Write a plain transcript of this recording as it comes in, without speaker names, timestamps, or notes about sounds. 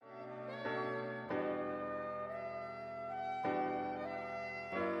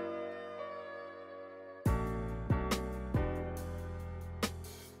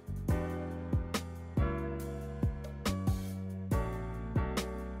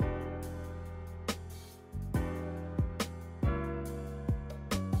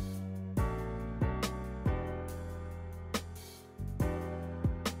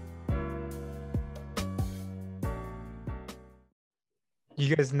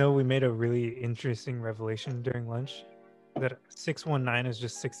You guys know we made a really interesting revelation during lunch that 619 is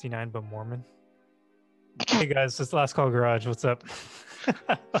just 69 but Mormon. Hey guys, it's Last Call Garage. What's up?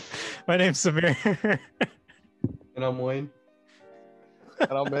 My name's Samir. And I'm Wayne.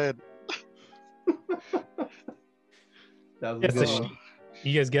 And I'm mad. That was Yes, good. a she.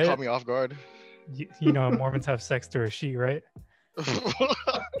 You guys get Caught it? me off guard. You know how Mormons have sex through a she, right? You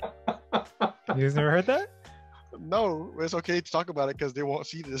guys never heard that? No, it's okay to talk about it because they won't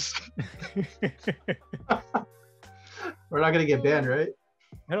see this. We're not gonna get banned, right?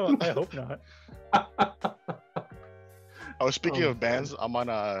 I hope not. I was speaking of bands. I'm on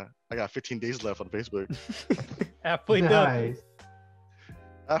I got 15 days left on Facebook. Halfway done. Nice.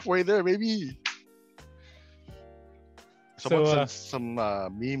 Halfway there, baby. Someone So, sent some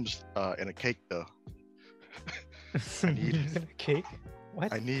memes in a cake though. Some need- memes in a cake?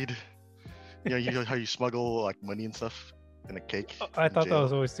 What? I need, you know how you smuggle like money and stuff in a cake. I in thought that jail?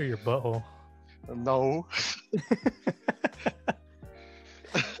 was always through your butthole. No.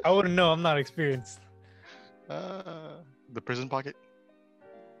 I wouldn't know. I'm not experienced. The prison pocket.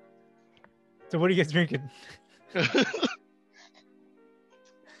 So what are you guys drinking?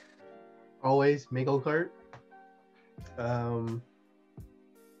 Always Mango Cart. From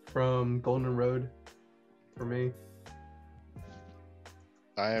Golden Road for me.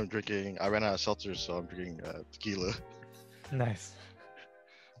 I am drinking. I ran out of seltzers, so I'm drinking tequila Nice.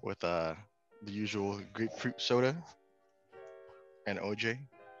 with the usual grapefruit soda and OJ.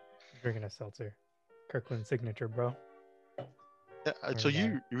 Drinking a seltzer. Kirkland signature, bro. Yeah, so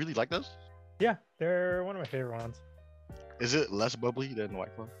you really like those? Yeah, they're one of my favorite ones. Is it less bubbly than White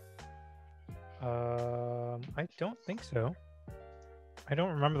Claw? I don't think so. I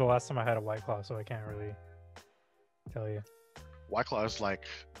don't remember the last time I had a White Claw, so I can't really tell you. White Claw is like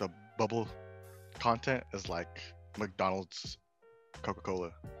the bubble content is like McDonald's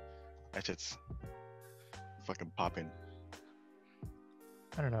Coca-Cola. That's it's fucking popping.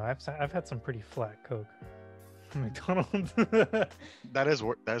 I don't know. I've had some pretty flat Coke. McDonald's. That is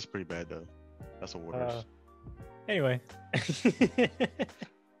pretty bad though. That's the worst. Anyway, how'd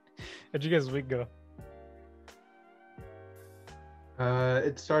you guys' week go?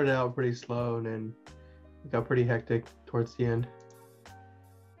 It started out pretty slow and then it got pretty hectic towards the end.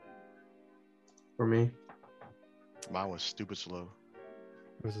 For me. Mine was stupid slow.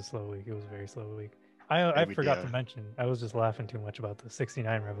 It was a slow week. It was a very slow week. I Maybe, forgot yeah. to mention. I was just laughing too much about the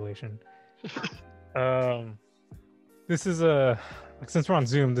 69 revelation. This is since we're on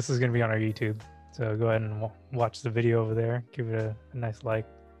Zoom, this is gonna be on our YouTube. So go ahead and watch the video over there. Give it a nice like,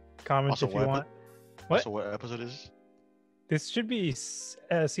 comment Also, if you want. What? So what episode is this? This should be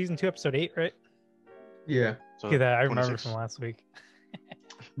season 2, episode 8, right? Yeah. So Okay, that I remember 26? from last week.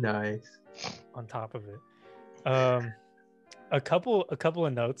 Nice. On top of it, a couple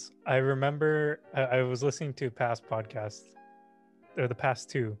of notes. I remember I was listening to past podcasts, or the past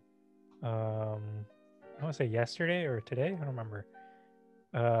two. I want to say yesterday or today. I don't remember.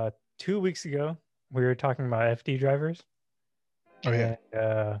 2 weeks ago, we were talking about FD drivers. Oh, yeah.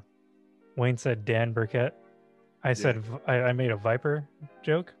 And, Wayne said Dan Burkett. I said I made a Viper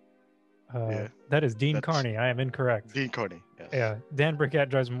joke. Yeah. That is Dean That's- Carney. I am incorrect. Dean Carney. Yes. Yeah, Dan Burkett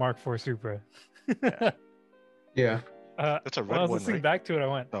drives Mark IV Supra. Yeah. That's a When I red was one, listening right? back to it, I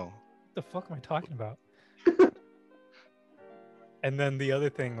went, No. "What the fuck am I talking about?" And then the other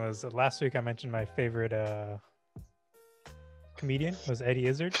thing was last week I mentioned my favorite comedian was Eddie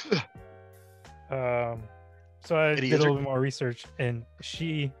Izzard. So I Eddie did a little Izzard? bit more research, and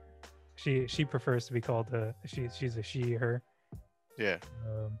she prefers to be called she's a she her. Yeah.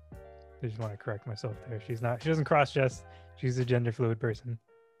 I just want to correct myself there. She doesn't cross dress. She's a gender fluid person.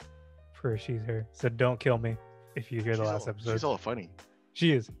 For she's her. So don't kill me if you hear the last episode. She's all funny.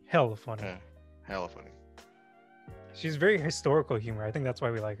 She is hella funny. Yeah. Hella funny. She's very historical humor. I think that's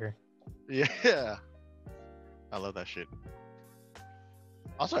why we like her. Yeah. I love that shit.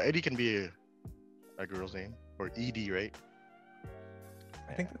 Also, Eddie can be a girl's name. Or ED, right?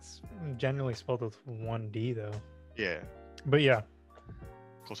 I think that's generally spelled with one D though. Yeah. But yeah,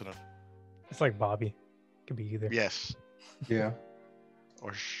 Close enough. it's like Bobby. Could be either. Yes. Yeah.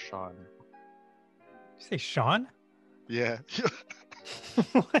 Or Sean. Did you say Sean? Yeah.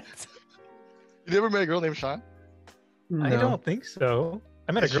 What? You never met a girl named Sean? I No. don't think so.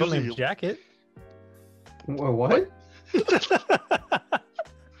 I met a It's girl usually- named Jacket. What?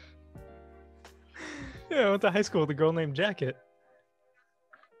 Yeah, I went to high school with a girl named Jacket.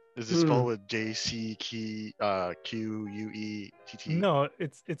 Is it spelled with JCQUETT? No,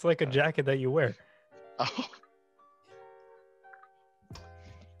 it's like a jacket that you wear. Oh,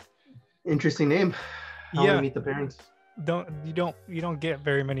 Interesting name. How Yeah. we meet the parents. you don't get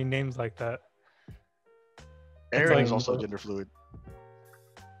very many names like that. Aaron like- is also gender fluid.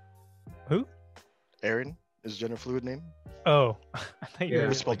 Who? Aaron is gender fluid name. Oh, I thought you Yeah.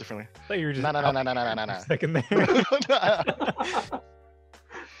 were It's spelled differently. I thought you were just No, no, no, no, no, no, no, no. second there.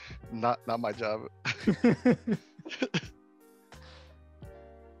 Not my job.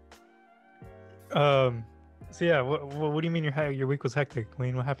 So yeah, what do you mean your week was hectic?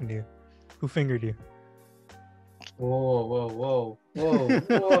 Wayne, what happened to you? Who fingered you? Whoa, whoa, whoa, whoa,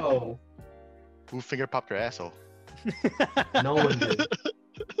 whoa. Who finger popped your asshole? No one did.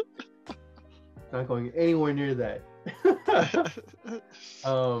 Not going anywhere near that.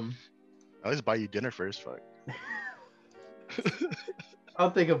 At least buy you dinner first, fuck. I'll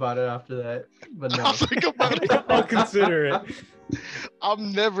think about it after that. But no. I'll think about it. I'll consider it.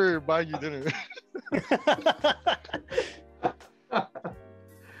 I'm never buying you dinner.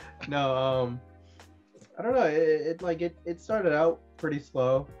 No, I don't know. It started out pretty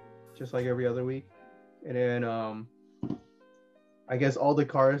slow, just like every other week, and then I guess all the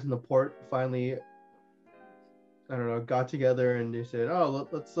cars in the port finally, I don't know, got together and they said, "Oh,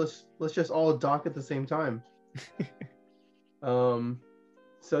 let's just all dock at the same time."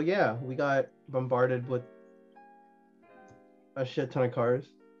 So yeah, we got bombarded with a shit ton of cars.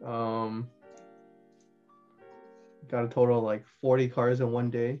 Got a total of like 40 cars in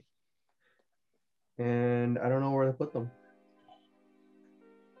one day. And I don't know where to put them.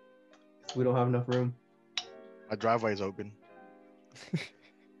 We don't have enough room. My driveway is open.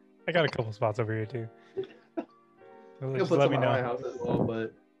 I got a couple spots over here too. So You can just put let some me at my know. house as well,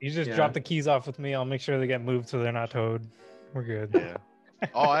 but You just yeah. drop the keys off with me. I'll make sure they get moved so they're not towed. We're good. Yeah.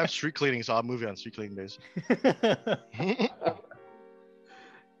 Oh, I have street cleaning, so I'll move you on street cleaning days.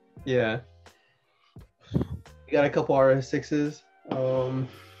 yeah. We got a couple RS6s.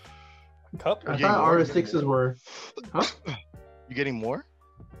 Cup? I getting thought more? RS6s were, huh? You getting more?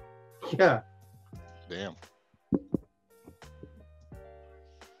 Yeah. Damn. Do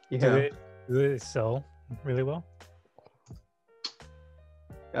Yeah. they sell really well?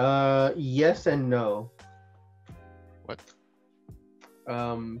 Yes and no. What?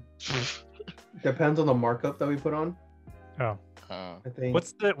 Depends on the markup that we put on. Oh, Uh, I think.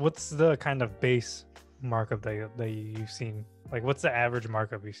 what's the kind of base markup that you've seen? Like, what's the average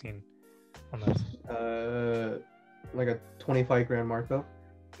markup you've seen on this? Like a 25 grand markup.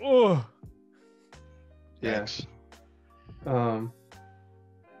 Oh, Yeah. yikes.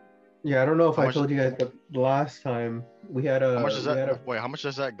 Yeah, I don't know if How I much- told you guys, but last time we had a How much does we had that? Wait, how much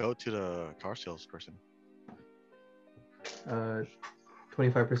does that go to the car salesperson?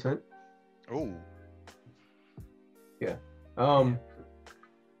 25%. Oh,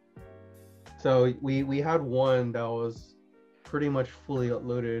 So we had one that was pretty much fully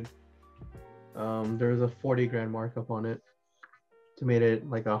loaded. There was a 40 grand markup on it to make it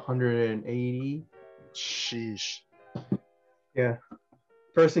like 180. sheesh. Yeah.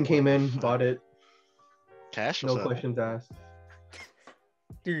 Person came in, bought it, Cash? no What's that? questions asked.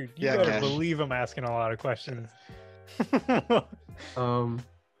 dude, you Yeah, better cash. believe I'm asking a lot of questions.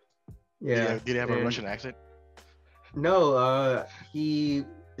 Yeah. Did he have a and- Russian accent? No, he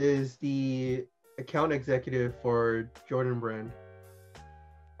is the account executive for Jordan Brand.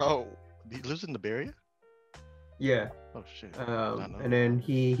 Oh, he lives in the Bay Area? Yeah. Oh shit. Did not know. And then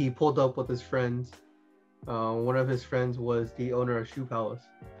he pulled up with his friends. One of his friends was the owner of Shoe Palace.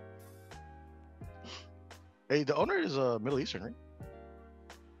 Hey, the owner is Middle Eastern, right?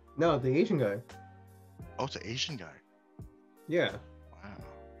 No, the Asian guy. Oh, it's an Asian guy. Yeah. Wow.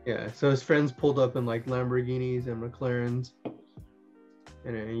 Yeah. So his friends pulled up in like Lamborghinis and McLarens.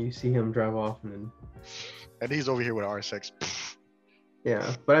 And then you see him drive off and then And he's over here with RS6.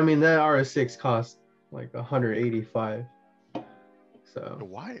 yeah. But I mean that RS6 cost like 185. So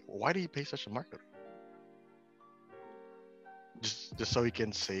Why do you pay such a markup? Just so he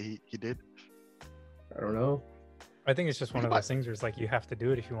can say he did? I don't know. I think it's just one of But- those things where it's like you have to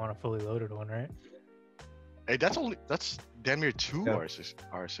do it if you want a fully loaded one, right? Hey, that's damn near two Yeah.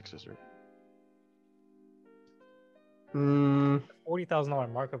 RS6s, right?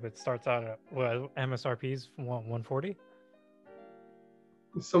 $40,000 markup. It starts out at what MSRP's 140.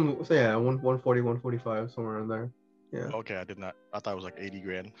 So yeah, 140, 145, somewhere in there. Yeah. Okay, I thought it was like 80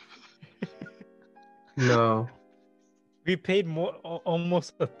 grand. No. We paid more,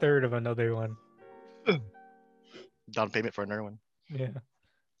 almost a third of another one. Down payment for another one. Yeah,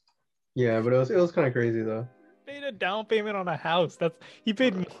 Yeah, but it was kind of crazy though. paid a down payment on a house. He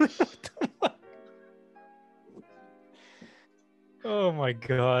paid more. Oh my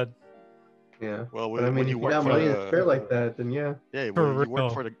god. Yeah. Well, But I mean, when if you you work got for money the, to spare like that, then yeah. yeah, For when you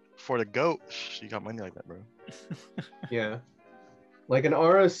work real. For the goat, you got money like that, bro. Yeah. Like an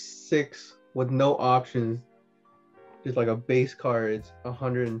RS6 with no options, just like a base car, it's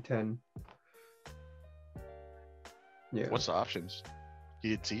 110. Yeah. What's the options?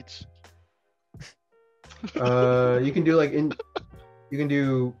 Heated seats. You can do like you can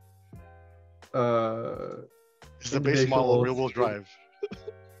do It's the base model rear wheel drive.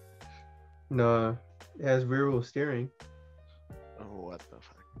 No, it has rear wheel steering. Oh, what the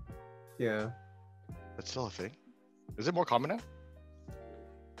fuck? Yeah. That's still a thing. Is it more common now?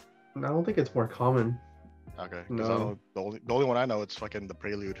 I don't think it's more common. Okay, because No. the only one I know it's fucking the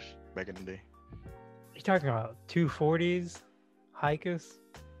Prelude back in the day. You talking about 240s, Hikus,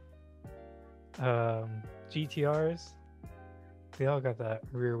 GTRs? They all got that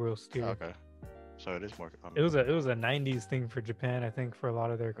rear wheel steer. Okay, so it is more common. It was a 90s thing for Japan, I think, for a lot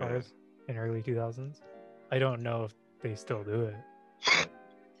of their cars in early 2000s. I don't know if they still do it.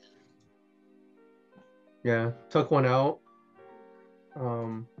 Yeah. Took one out.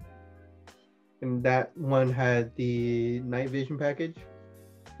 And that one had the night vision package.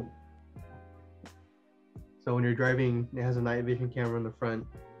 So when you're driving, it has a night vision camera in the front,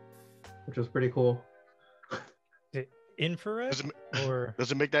 which was pretty cool. Is it infrared Does it, or?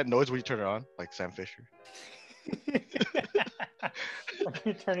 does it make that noise when you turn it on, like Sam Fisher? Are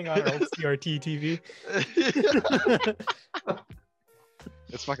you turning on old CRT TV?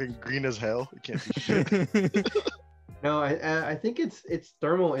 It's fucking green as hell. You can't see shit. No, I think it's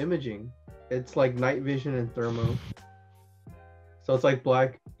thermal imaging. It's like night vision and thermo. So it's like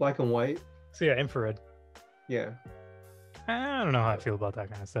black and white. So yeah, infrared. Yeah. I don't know how I feel about that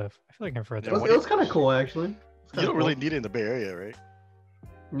kind of stuff. I feel like infrared's Yeah, It was kind of cool actually. It's You kinda don't really cool. need it in the Bay Area, right?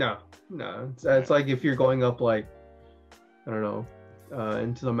 No. It's like if you're going up like, I don't know,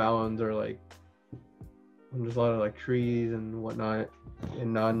 into the mountains or like when there's a lot of like trees and whatnot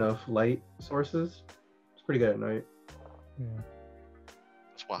and not enough light sources. It's pretty good at night. Yeah.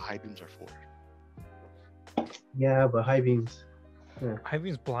 That's what high beams are for. Yeah, but high beams. High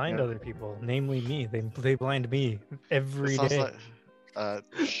beams blind Yeah. other people, namely me. They blind me every It sounds day. like,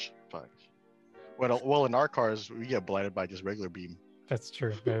 fuck. Well, in our cars, we get blinded by just regular beam. That's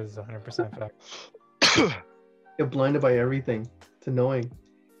true. That is 100% fact. Get blinded by everything. It's annoying.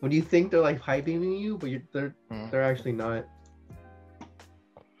 When you think they're like high beaming you, but they're actually not.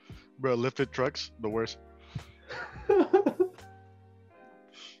 Bro, lifted trucks, the worst.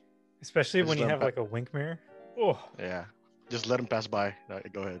 Especially I when just you let have them like a wink mirror. Oh, Yeah. Just let them pass by.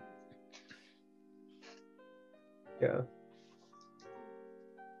 Go ahead. Yeah.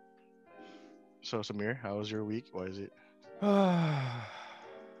 So, Samir, how was your week? Why is it? I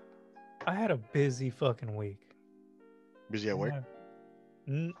had a busy fucking week. Busy at work?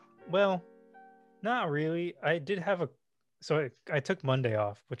 Well, not really. I did have I took Monday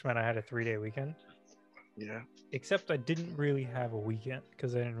off, which meant I had a 3-day weekend. Yeah. Except I didn't really have a weekend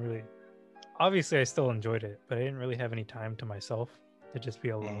because I didn't really. Obviously, I still enjoyed it, but I didn't really have any time to myself to just be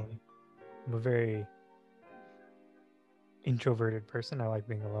alone. I'm a very introverted person. I like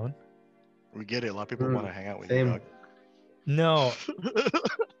being alone. We get it. A lot of people want to hang out with Same. you, dog. No.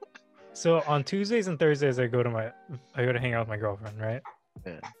 So on Tuesdays and Thursdays, I go to hang out with my girlfriend, right?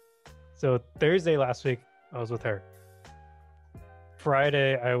 Yeah. So Thursday last week, I was with her.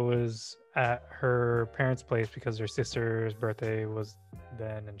 Friday, I was at her parents' place because her sister's birthday was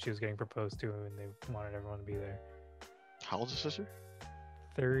then, and she was getting proposed to, and they wanted everyone to be there. How old is your sister?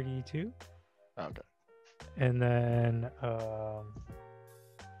 32. Oh, okay. And then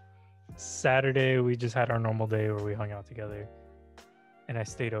Saturday, we just had our normal day where we hung out together, and I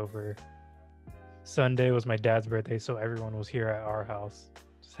stayed over. Sunday was my dad's birthday, so everyone was here at our house.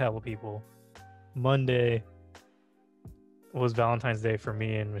 Just hella people. Monday was Valentine's Day for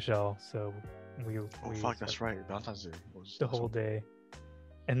me and Michelle, so we Fuck, that's right. Valentine's Day was the whole day.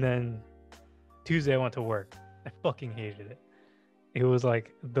 And then Tuesday I went to work. I fucking hated it. It was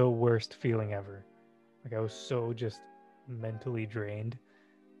like the worst feeling ever. Like I was so just mentally drained.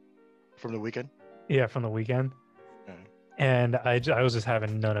 From the weekend? Yeah, from the weekend. Yeah. And I was just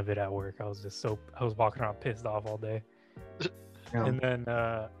having none of it at work. I was walking around pissed off all day. Yeah. And then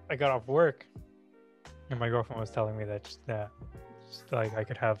I got off work, and my girlfriend was telling me that just like I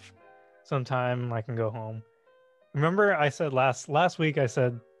could have some time, I can go home. Remember, I said last week I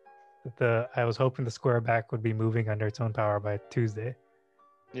said that I was hoping the square back would be moving under its own power by Tuesday.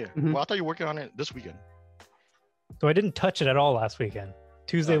 Yeah. Mhm. Well, I thought you were working on it this weekend. So I didn't touch it at all last weekend.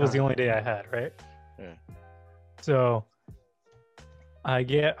 Tuesday was the only day I had, right? Yeah. So I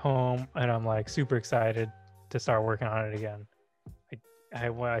get home and I'm like super excited to start working on it again.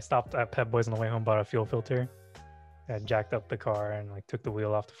 I stopped at Pep Boys on the way home, bought a fuel filter, I jacked up the car and like took the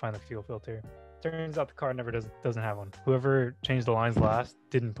wheel off to find the fuel filter. Turns out the car never doesn't have one. Whoever changed the lines last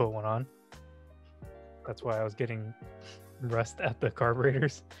didn't put one on. That's why I was getting rust at the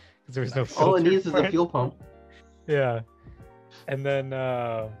carburetors because there was no filter. All it needs is for a it. fuel pump. Yeah. And then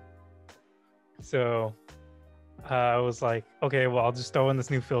so I was like, okay, well, I'll just throw in this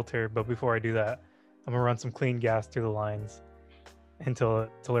new filter, but before I do that, I'm gonna run some clean gas through the lines until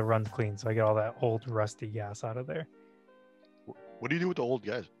it runs clean, so I get all that old rusty gas out of there. What do you do with the old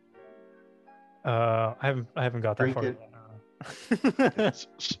guys? I haven't got that Drink far. it. Yet.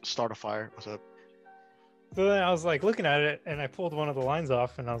 Start a fire. What's up? So then I was like looking at it, and I pulled one of the lines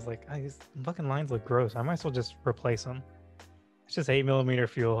off, and I was like, these fucking lines look gross. I might as well just replace them. It's just 8mm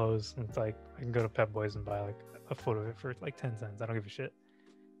fuel hose. And it's like I can go to Pep Boys and buy like a foot of it for like 10 cents. I don't give a shit.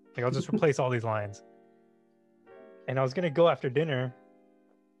 Like I'll just replace all these lines. And I was gonna go after dinner,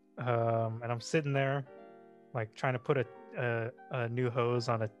 and I'm sitting there, like trying to put a new hose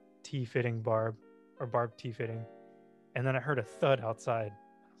on a T-fitting barb T-fitting, and then I heard a thud outside.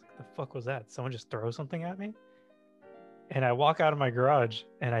 I was like, "The fuck was that? Someone just throw something at me?" And I walk out of my garage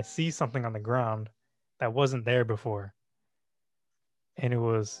and I see something on the ground that wasn't there before, and it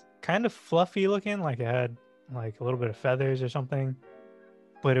was kind of fluffy looking, like it had like a little bit of feathers or something,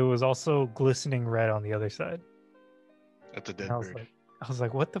 but it was also glistening red on the other side. That's a dead And bird. I was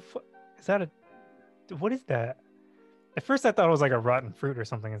like, what the fuck? Is that what is that? At first I thought it was like a rotten fruit or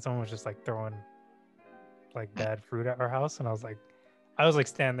something, and someone was just like throwing like bad fruit at our house. And I was like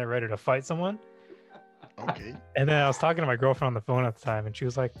standing there ready to fight someone. Okay. And then I was talking to my girlfriend on the phone at the time, and she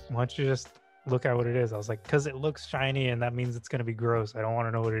was like, why don't you just look at what it is? I was like, because it looks shiny and that means it's going to be gross. I don't want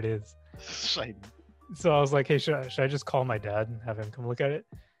to know what it is. Shiny. So I was like, hey, should I just call my dad and have him come look at it?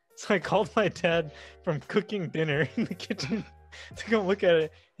 So I called my dad from cooking dinner in the kitchen to come look at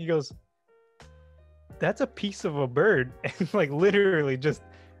it. He goes, that's a piece of a bird. And like literally just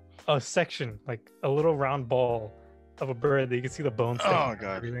a section, like a little round ball of a bird that you can see the bones. Oh, and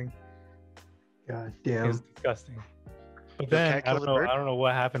God. everything. God It was damn. disgusting. But The then cat I kill don't the know. bird? I don't know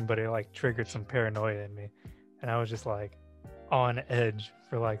what happened, but it like triggered some paranoia in me, and I was just like on edge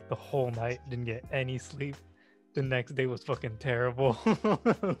for like the whole night. Didn't get any sleep. The next day was fucking terrible.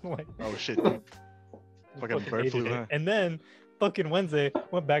 Like, Oh shit. Dude. Fucking bird hated flu, it. huh? And then fucking Wednesday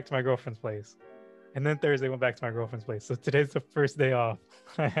went back to my girlfriend's place, and then Thursday went back to my girlfriend's place. So today's the first day off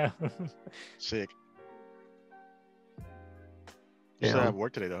I have. Sick. You still Damn. have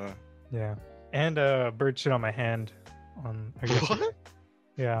work today though, huh? Yeah, and bird shit on my hand. I guess. What?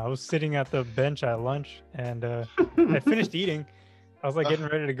 Yeah, I was sitting at the bench at lunch, and I finished eating. I was like getting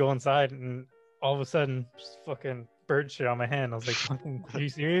ready to go inside, and all of a sudden, just fucking bird shit on my hand. I was like, fucking, are you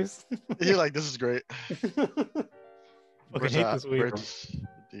serious? You're like, this is great. Fucking hate this week. Birds,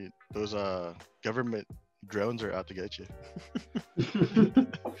 dude, those government drones are out to get you.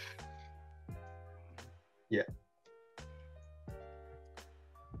 Yeah,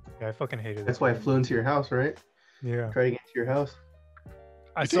 I fucking hated it. That's why it flew into your house, right? Yeah. Tried to get into your house.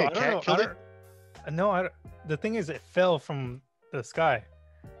 I You so think I a cat don't know. killed I don't, no, I don't, the thing is, it fell from the sky,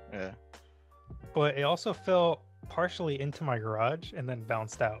 Yeah. but it also fell partially into my garage and then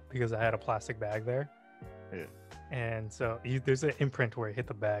bounced out because I had a plastic bag there. Yeah. And so there's an imprint where it hit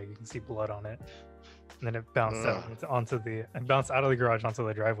the bag. You can see blood on it, and then it bounced out and bounced out of the garage onto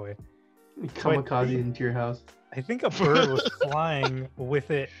the driveway. Kamikaze into your house. I think a bird was flying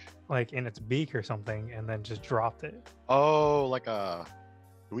with it, like in its beak or something, and then just dropped it. Oh, like a.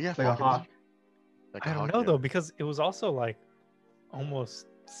 Do we have Like a falcons? hawk. Like a I don't hawk, know yeah. though, because it was also like almost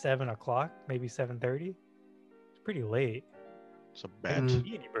 7 o'clock, maybe 7:30. It's pretty late. It's a I bat. didn't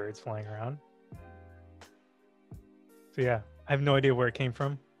see any birds flying around. So yeah, I have no idea where it came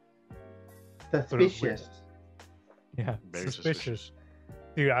from. But it was weird. Suspicious. Yeah, Very suspicious.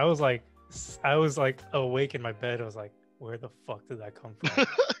 Dude, I was like awake in my bed. I was like, where the fuck did that come from?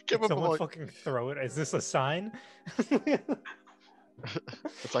 Give Did him someone like, fucking throw it? Is this a sign? it's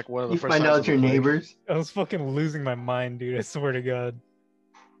like one of the You first find signs out of your the plague. neighbors. I was fucking losing my mind, dude. I swear to God.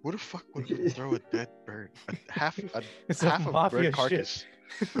 Who the fuck would throw a dead bird? Half It's a mafia bird carcass.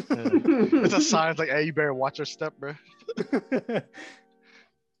 Yeah. It's a sign. It's like, hey, you better watch your step, bro.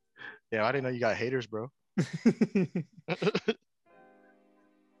 Yeah, I didn't know you got haters, bro.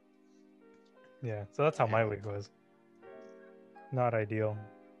 Yeah, so that's how my week was. Not ideal,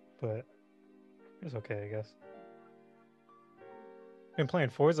 but it's okay, I guess. Been playing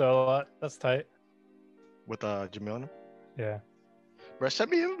Forza a lot. That's tight. With Jamil. Yeah. Bro,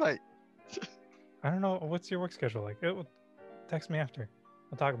 send me an invite. I don't know. What's your work schedule like? Text me after.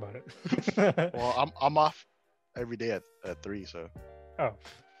 We'll talk about it. Well, I'm off every day at 3, so Oh,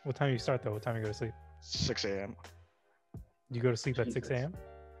 what time do you start though? What time do you go to sleep? 6 a.m. You go to sleep at 6 Jesus. a.m.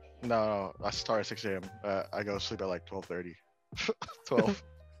 No, I start at 6 a.m. I go to sleep at like 12:30. 12.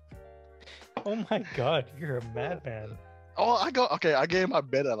 Oh my god, you're a madman. Oh, I get in my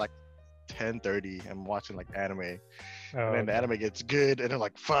bed at like 10:30. I'm watching like anime, and Oh, then the anime gets good, and then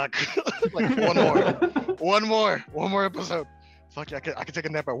like fuck, like one more episode. Fuck it, I can take a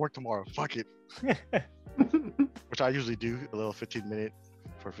nap at work tomorrow. Fuck it, okay. which I usually do, a little 15-minute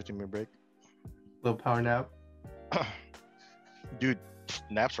break. Little power nap. Dude,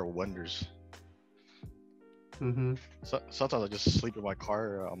 naps are wonders. Mm-hmm. So, sometimes I just sleep in my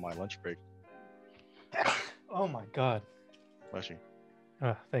car on my lunch break. Oh my god. Actually,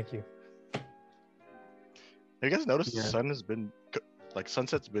 Thank you. have you guys noticed Yeah. the sun has been like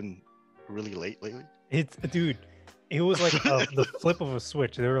sunset's been really late lately? It's dude. It was like the flip of a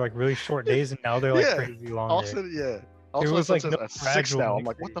switch. They were like really short days, and now they're like Yeah. crazy longer. Also, yeah. Also, was, like, sunset's no at 6 gradual now. I'm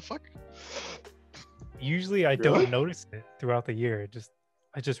like, increase. what the fuck? Usually, I Really? don't notice it throughout the year.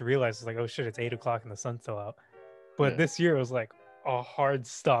 I just realized it's like, oh shit, it's 8 o'clock and the sun's still out. But Yeah. this year it was like a hard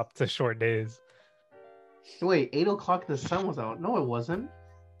stop to short days. Wait, 8 o'clock the sun was out. No, it wasn't.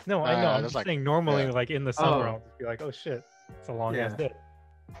 No, I know. I'm that's just like- saying normally, yeah. like in the summer, Oh. I'll just be like, oh shit, it's a long Yeah. ass day.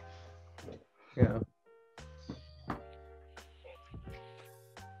 Yeah.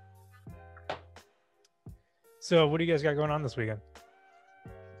 So, what do you guys got going on this weekend?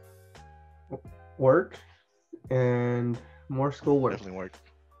 Work and more schoolwork. Definitely work.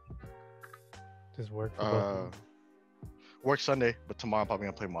 Just work for both of you. Work Sunday, but tomorrow I'm probably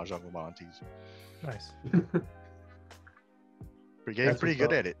gonna play mahjong with my aunties. Nice. We're getting That's pretty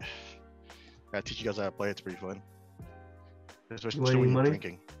what's good up. at it. I teach you guys how to play. It's pretty fun. Especially You want any when you're money?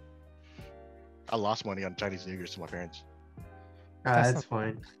 drinking. I lost money on Chinese New Year's to my parents. That's That's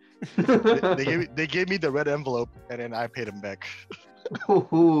fine. They gave me the red envelope, and then I paid them back.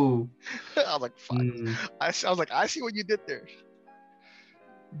 Ooh. I was like, fuck. Mm, I was like, I see what you did there.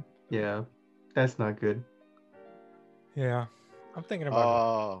 yeah, that's not good. Yeah, I'm thinking about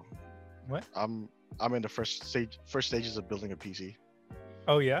Oh, What? I'm in the first stages of building a PC. it.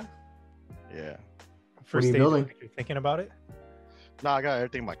 Oh yeah, Yeah. first are you stage, building? like, you're thinking about it. No, I got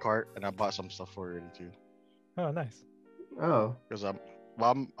everything in my cart, and I bought some stuff for it too. Oh, nice. Oh, Because I'm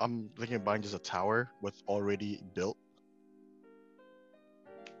thinking of buying just a tower with already built.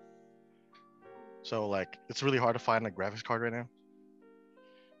 So like, it's really hard to find a graphics card right now.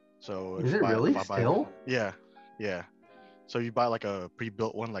 So is it really still? Yeah, yeah. So you buy like a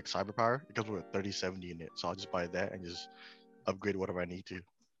pre-built one like CyberPower. It comes with a 3070 in it. So I'll just buy that and just upgrade whatever I need to.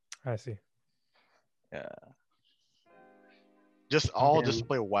 I see. Yeah. I'll just Damn.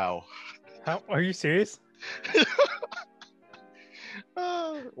 play WoW. How are you serious?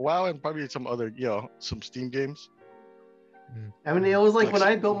 WoW and probably some other, some Steam games. I mean, it was like Like when s-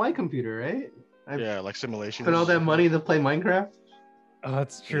 I built my computer, right? I Yeah, like simulations. spent all that money to play Minecraft. Oh,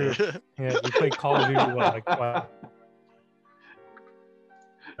 that's true. Yeah. Yeah, you played Call of Duty what, like what?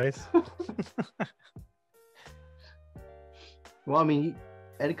 Twice? Well, I mean,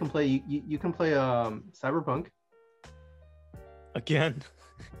 Eddie can play. You can play Cyberpunk. Again?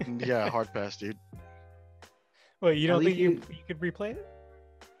 Yeah, hard pass, dude. Wait, you At don't think least you could replay it?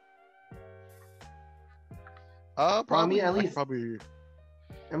 Probably. at I could least- probably.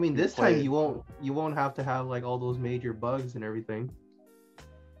 I mean, this Play time it. you won't have to have like all those major bugs and everything,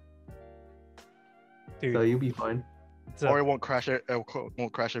 Dude, so you'll be fine. what's Or up? it won't crash. It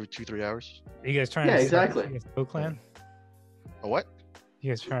won't crash every 2-3 hours. Are you guys trying Yeah, to start exactly. a CSGO clan? A what?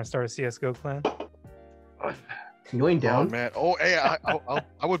 You guys trying to start a CSGO clan? You ain't Oh down? man. Oh, hey,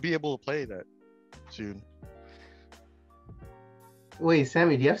 I would be able to play that soon. Wait,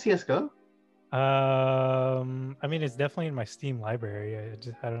 Sammy, do you have CS:GO? I mean, it's definitely in my Steam library.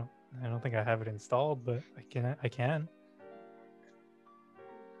 I don't think I have it installed, but I can.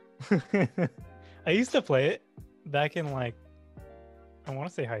 I used to play it back in like, I want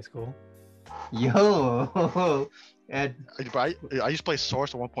to say high school. Yo, Ed, I used to play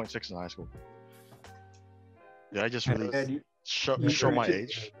Source 1.6 in high school. Yeah, I just really Ed, you, show you my should-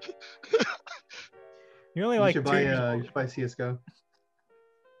 age. You're only you like should 2 buy years old. you should buy CS:GO.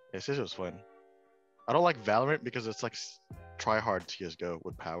 This was fun. I don't like Valorant because it's like try hard CS:GO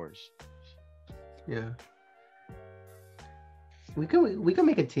with powers. Yeah. We can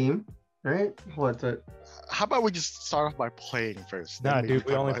make a team, right? What's it? How about we just start off by playing first? then Nah, maybe dude,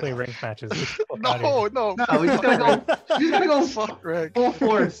 we talk only about play it. ranked matches. Get the fuck outta No, here. no, No, we just gotta go. We just gotta go fuck rank. full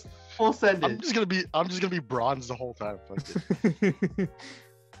force, full send I'm it. just gonna be bronze the whole time. Fuck it.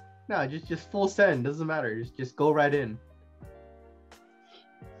 No, just full send. Doesn't matter. Just go right in.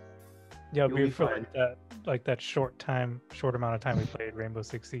 Yeah, You'll we be for fine. like that short amount of time we played Rainbow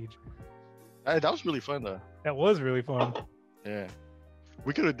Six Siege. Hey, that was really fun though. That was really fun. Yeah,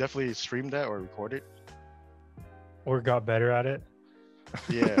 we could have definitely streamed that or recorded. Or got better at it.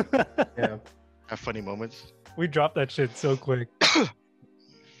 Yeah, Yeah. have funny moments. We dropped that shit so quick.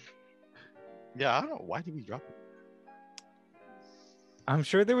 Yeah, I don't know why did we drop it. I'm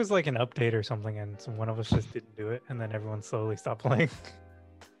sure there was like an update or something, and one of us just didn't do it, and then everyone slowly stopped playing.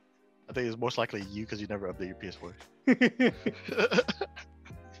 I think it's most likely you because you never update your PS4.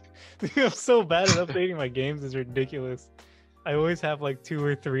 I'm so bad at updating my games. It's ridiculous. I always have like 2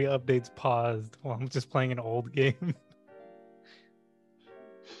 or 3 updates paused while I'm just playing an old game.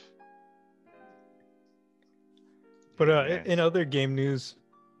 But Man. in other game news,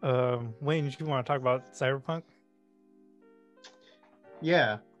 Wayne, do you want to talk about Cyberpunk?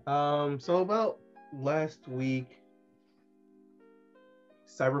 Yeah. So about last week,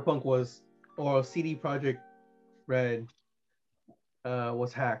 Cyberpunk was, or CD Projekt Red,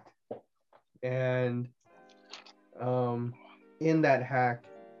 was hacked, and in that hack,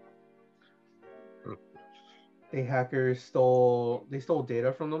 the hackers stole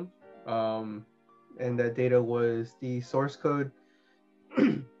data from them, and that data was the source code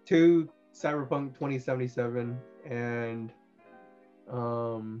to Cyberpunk 2077 and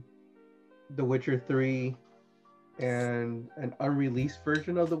The Witcher 3 and an unreleased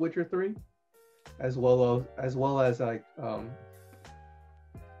version of The Witcher 3, as well as like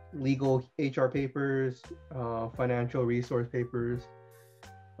legal HR papers, financial resource papers,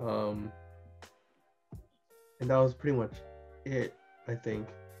 and that was pretty much it, I think.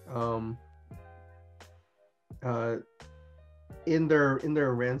 In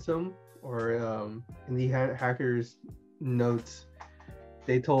their ransom, or in the hackers' notes,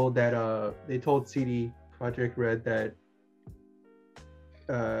 they told CD Projekt Red that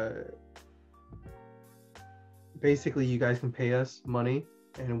basically you guys can pay us money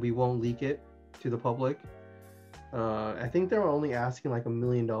and we won't leak it to the public. I think they were only asking like $1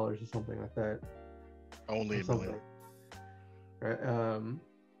 million or something like that. Only $1 million. Right.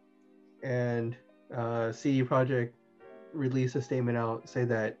 And CD Projekt released a statement out, say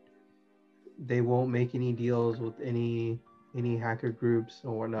that they won't make any deals with any hacker groups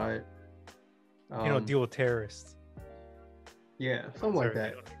or whatnot. Deal with terrorists. Yeah, something like Sorry,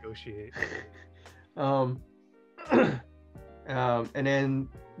 that. they don't negotiate. And then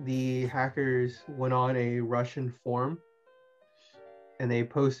the hackers went on a Russian forum, and they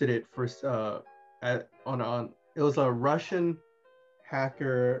posted it for it was a Russian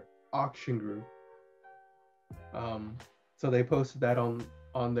hacker auction group. So they posted that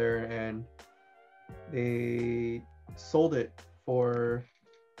on there, and they sold it for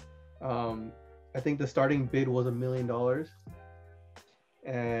I think the starting bid was $1 million,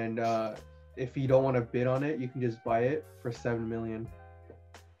 and if you don't want to bid on it, you can just buy it for $7 million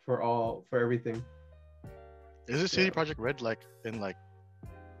for everything. Is it CD Projekt Red like in like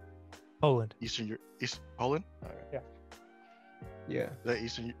Poland. East Poland? Okay. Yeah.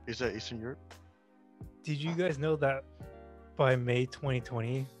 Is that Eastern Europe? Did you guys know that by May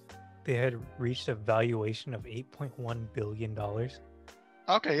 2020, they had reached a valuation of $8.1 billion?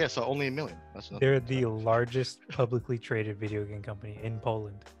 Okay, yeah, so only $1 million. That's They're the largest publicly traded video game company in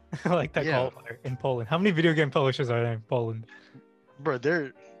Poland. I like that qualifier, in Poland. How many video game publishers are there in Poland? Bro,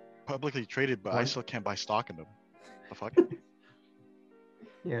 they're publicly traded, but I One. still can't buy stock in them. The fuck?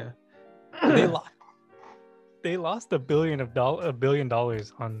 Yeah. They lost $1 billion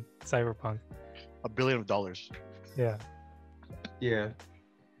on Cyberpunk. $1 billion. Yeah. Yeah.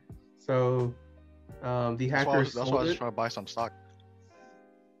 So the hackers That's why I was trying to buy some stock.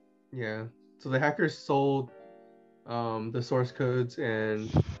 Yeah. So the hackers sold the source codes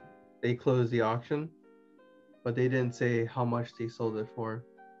and they closed the auction, but they didn't say how much they sold it for,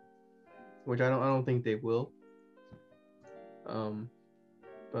 which I don't think they will.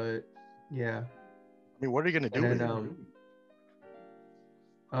 But yeah. I mean, what are you gonna do? And with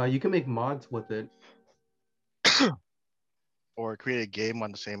then, you can make mods with it, or create a game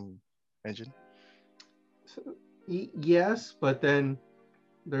on the same engine? so, yes, but then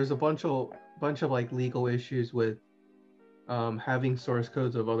there's a bunch of like legal issues with having source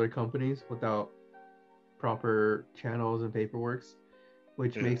codes of other companies without proper channels and paperwork,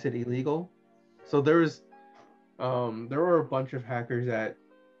 which makes it illegal. So there were a bunch of hackers that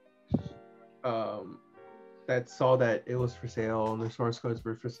saw that it was for sale and their source codes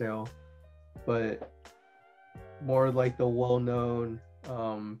were for sale, but more like the well-known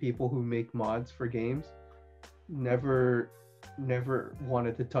people who make mods for games never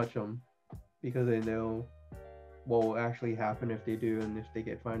wanted to touch them because they know what will actually happen if they do and if they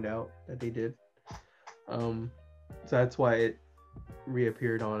get found out that they did. So that's why it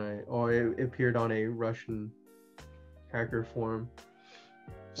appeared on a Russian hacker form.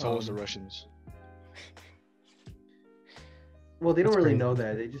 So was the Um, Russians. Well, they don't That's really crazy. know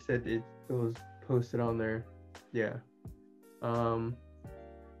that. They just said it was posted on there. Yeah.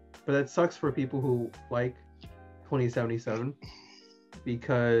 But that sucks for people who like 2077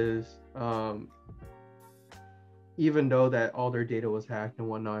 because even though that all their data was hacked and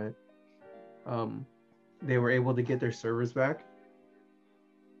whatnot, they were able to get their servers back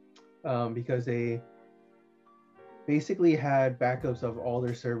because they basically had backups of all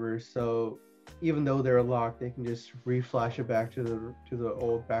their servers. So even though they're locked, they can just reflash it back to the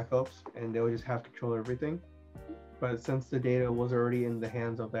old backups, and they'll just have control of everything. But since the data was already in the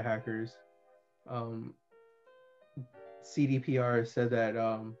hands of the hackers, CDPR said that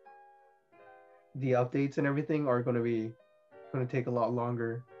the updates and everything are going to take a lot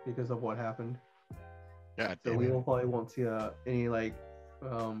longer because of what happened. Yeah, So damn we it. probably won't see any like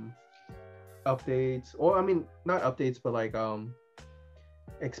updates, or I mean not updates, but like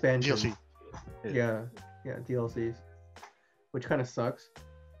expansions. DLC. Yeah, DLCs, which kind of sucks.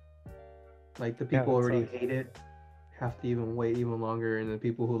 Like the Yeah, people that already sucks. hate it have to even wait even longer, and the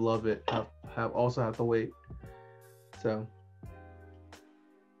people who love it have also have to wait. So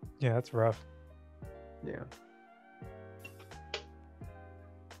Yeah, that's rough. yeah,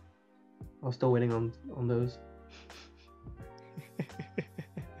 I'm still waiting on those. I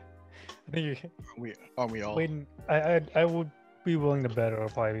think you're Aren't we all? waiting. I would be willing to bet it'll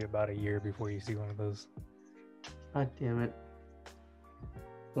probably be about a year before you see one of those. God damn it.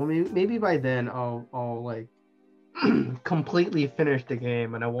 Well, maybe by then I'll like completely finish the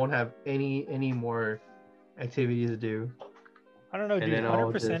game, and I won't have any more activities to do. I don't know, And dude. then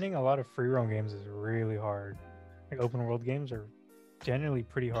I'll 100%ing a lot of free roam games is really hard. Like open world games are generally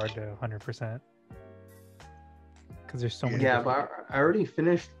pretty hard to 100% because there's so many. Yeah, different... but I already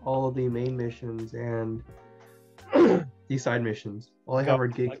finished all of the main missions and the side missions. All I You got have are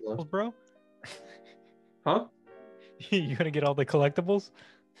gigs collectibles, left. bro. Huh? You gonna get all the collectibles?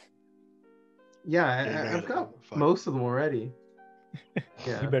 Yeah, Yeah, I've got fuck. most of them already. You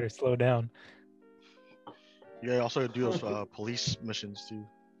Yeah. better slow down. You also do those police missions too.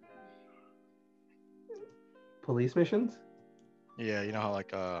 Police missions? Yeah, you know how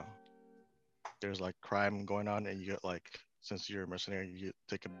like there's like crime going on, and you get like, since you're a mercenary, you get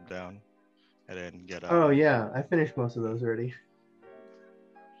take them down, and then get Oh yeah, I finished most of those already.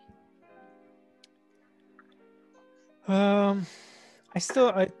 I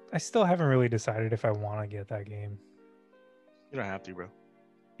still haven't really decided if I want to get that game. You don't have to, bro.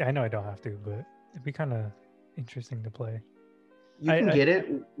 Yeah, I know I don't have to, but it'd be kind of interesting to play. You can get it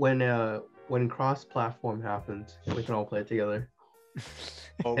when cross-platform happens. We can all play it together.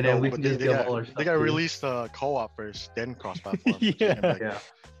 Oh, And then we but can just give all our they stuff got to you. released co-op first, then cross-platform. Yeah. Like, Yeah.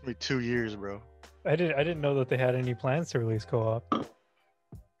 maybe 2 years, bro. I didn't know that they had any plans to release co-op.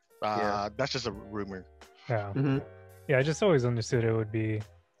 Yeah. That's just a rumor. Yeah. Mm-hmm. Yeah, I just always understood it would be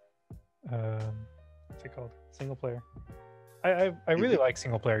what's it called? Single player. I really like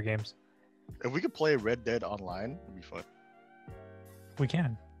single player games. If we could play Red Dead online, it'd be fun. We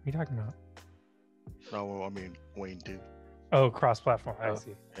can. What are you talking about? No, well, I mean Wayne too. Oh, cross-platform. I Oh.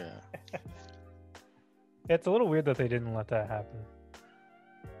 see. Yeah. Yeah, it's a little weird that they didn't let that happen.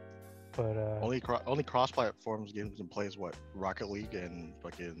 But Only cross-platforms games we can play is what? Rocket League and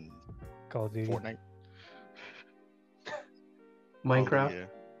fucking Call of Duty, Fortnite. Minecraft. Yeah.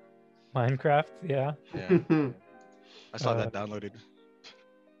 Minecraft, yeah. Yeah. I saw Uh, that downloaded.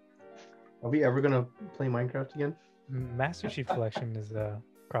 Are we ever gonna play Minecraft again? Master Chief Collection is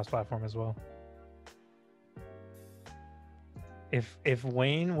cross-platform as well. If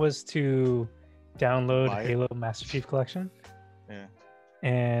Wayne was to download Buy it? Halo Master Chief Collection Yeah.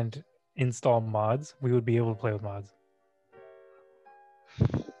 and install mods, we would be able to play with mods.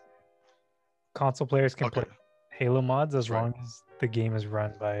 Console players can Okay. play Halo mods as That's right. long as the game is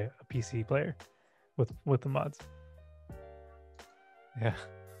run by a PC player with the mods. Yeah.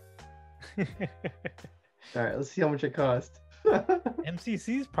 All right, let's see how much it costs.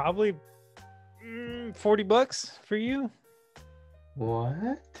 MCC is probably $40 for you,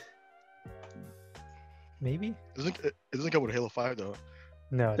 What? maybe. It doesn't come with Halo 5 though.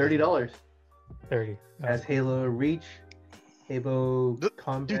 No, it $30. doesn't. 30. As Halo Reach, Halo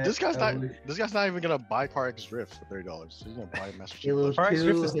Combat. Dude, this guy's Evolution. not even gonna buy Car X Drift for $30. He's gonna buy Master Chief Halo Collection. Car X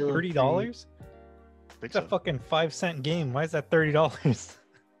Drift 2, is Halo $30. I think It's a so. fucking 5-cent game. Why is that $30?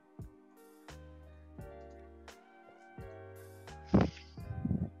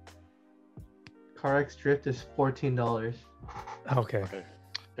 Car X Drift is $14. Okay. Okay.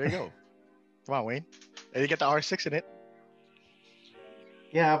 There you go. Come on, Wayne. And you get the R6 in it.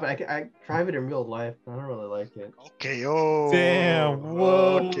 Yeah, but I drive it in real life. I don't really like it. Okay, oh. Damn,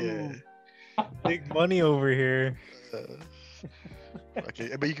 whoa. Okay. Big money over here.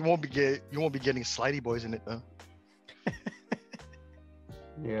 Okay, but you won't be getting slidey boys in it though.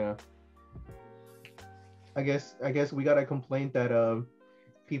 Yeah. I guess we got a complaint that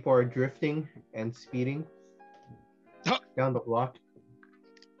people are drifting and speeding down the block.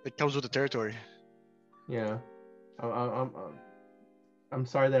 It comes with the territory. Yeah. I'm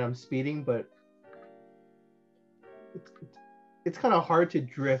sorry that I'm speeding, but it's kind of hard to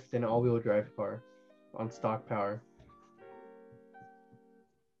drift in an all-wheel drive car on stock power.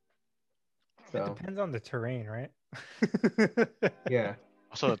 It So depends on the terrain, right? yeah.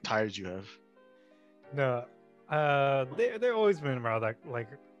 Also, the tires you have. No, they're always been around that, like,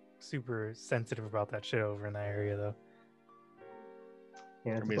 super sensitive about that shit over in that area, though.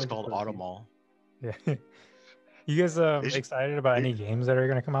 Yeah, I mean, it's called Automall. Yeah. You guys excited about any games that are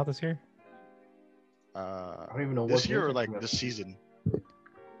gonna come out this year? I don't even know this what year or games are like coming out. this season.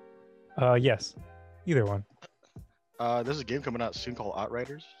 Yes, either one. There's a game coming out soon called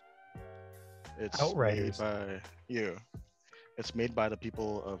Outriders. It's Outriders. It's made by the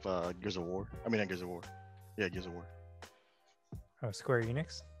people of Gears of War. I mean, not Gears of War. Yeah, Gears of War. Oh, Square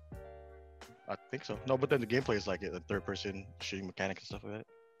Enix. I think so. No, but then the gameplay is like a third-person shooting mechanic and stuff like that.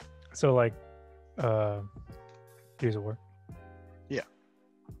 So like, Gears of War.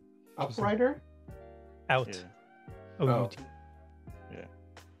 Outrider? Out. Yeah. OUT. Yeah.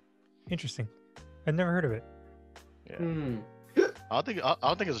 Interesting. I've never heard of it. Yeah. Hmm. I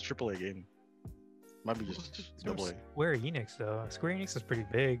don't think it's a AAA game. Might be just double A. Square Enix though. Square Enix is pretty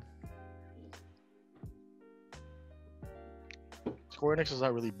big. Square Enix is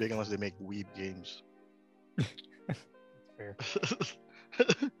not really big unless they make weeb games. That's fair.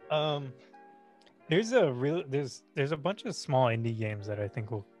 There's a bunch of small indie games that I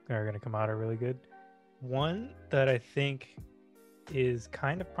think are gonna come out are really good. One that I think is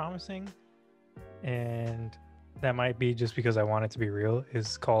kind of promising, and that might be just because I want it to be real,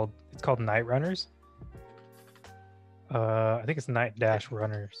 it's called Night Runners. I think it's Night Dash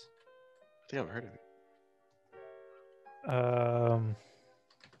Runners. I think I've heard of it.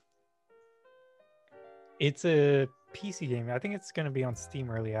 It's a PC game. I think it's gonna be on Steam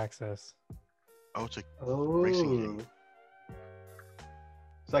Early Access. Oh, it's a Oh. racing game.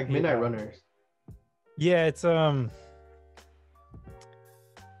 It's like Midnight Yeah. Runners. Yeah, it's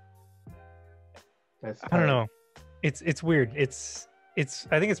That's I don't know. It's weird. It's I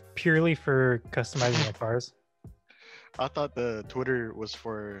think it's purely for customizing the cars. I thought the Twitter was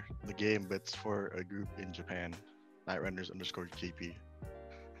for the game, but it's for a group in Japan. Nightrunners_GP.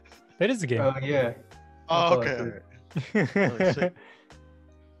 That is a game. Oh yeah. Oh, Oh, okay. it's alright. Sick.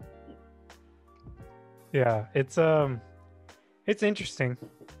 Yeah, it's interesting.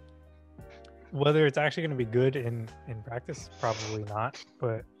 Whether it's actually going to be good in practice, probably not.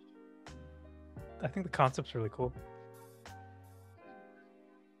 But I think the concept's really cool.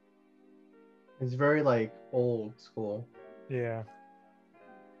 It's very like old school. Yeah.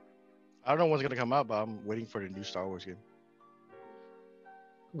 I don't know when's gonna come out, but I'm waiting for the new Star Wars game.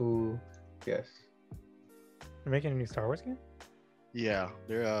 Ooh, yes. You're making a new Star Wars game? Yeah,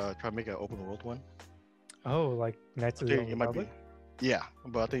 they're trying to make an open world one. Oh, like Knights I of the think Old it might be. Republic? Yeah,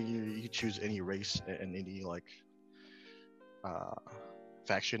 but I think you choose any race and any like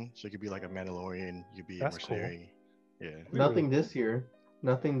faction. So you could be like a Mandalorian. You could be That's a cool. mercenary. Yeah. Really? Nothing this year.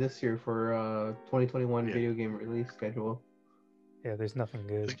 Nothing this year for 2021 Yeah. video game release schedule. Yeah, there's nothing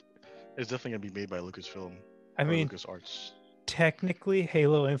good. It's definitely gonna be made by Lucasfilm. I mean, LucasArts. technically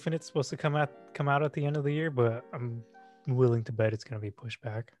Halo Infinite's supposed to come out at the end of the year, but I'm willing to bet it's going to be pushed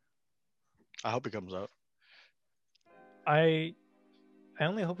back. I hope it comes out. I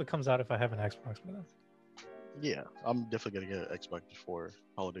only hope it comes out if I have an Xbox by then. Yeah, I'm definitely gonna get an Xbox before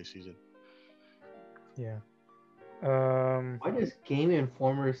holiday season. Yeah. Why does Game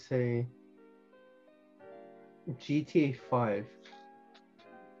Informer say GTA 5?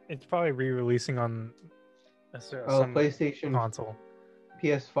 It's probably re-releasing on Oh, some PlayStation, console.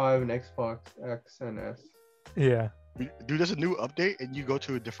 PS5, and Xbox X and S. Yeah. Dude, there's a new update, and you go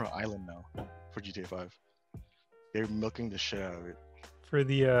to a different island now for GTA 5. They're milking the shit out of it. For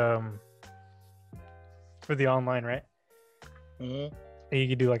the online, right? Mm-hmm. You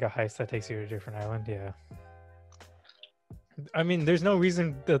could do like a heist that takes you to a different island. Yeah. I mean, there's no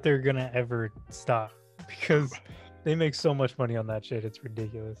reason that they're gonna ever stop because they make so much money on that shit. It's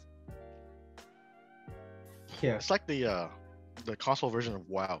ridiculous. Yeah. It's like the console version of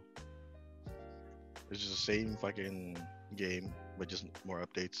WoW. It's just the same fucking game, but just more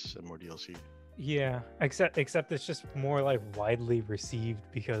updates and more DLC. Yeah, except it's just more like widely received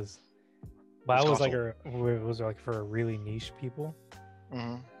because WoW was like for a really niche people,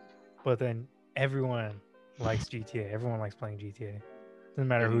 Hmm. but then everyone likes GTA. Everyone likes playing GTA. Doesn't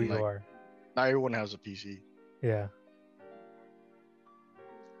matter who And, you like, are. Not everyone has a PC. Yeah.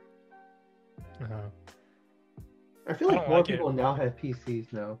 Uh-huh. I feel I like don't more like it. people now have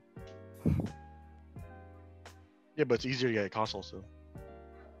PCs now. Yeah, but it's easier to get a console, so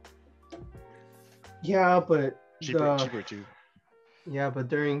Yeah, but cheaper too. yeah, but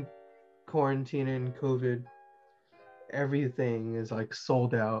during quarantine and COVID, everything is like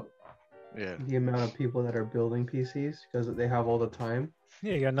sold out. Yeah. The amount of people that are building PCs because they have all the time.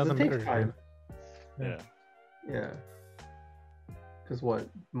 Yeah, you got 'Cause nothing it better takes to do. time. Yeah. Yeah. Because what?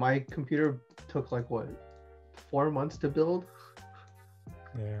 My computer took like what? 4 months to build?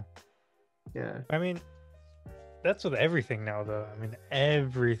 Yeah. Yeah. I mean, that's with everything now, though. I mean,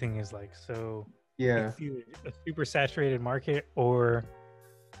 everything is like so. Yeah. It's either a super saturated market or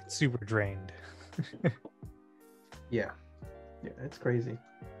super drained. Yeah. Yeah. It's crazy.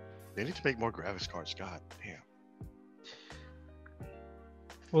 They need to make more graphics cards. God damn.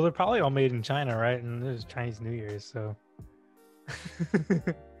 Well, they're probably all made in China, right? And there's Chinese New Year's, so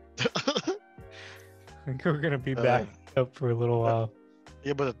I think we're gonna be back up for a little while.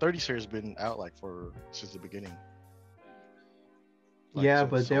 Yeah, but the 30 series has been out like since the beginning. Like, Yeah,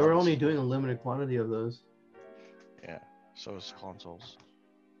 since but they were only August. doing a limited quantity of those. Yeah. So it's consoles.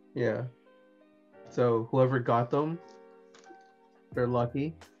 Yeah. So whoever got them, they're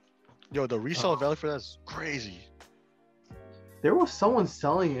lucky. Yo, the resale value for that's crazy. There was someone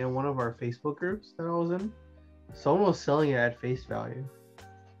selling it in one of our Facebook groups that I was in. Someone was selling it at face value.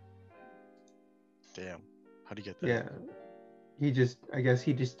 Damn. How do you get that? Yeah. I guess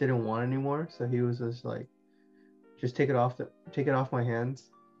he just didn't want anymore, so he was just like, just take it off my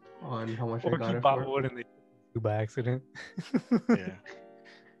hands on how much I Or got he it bought for. one and they took by accident. Yeah.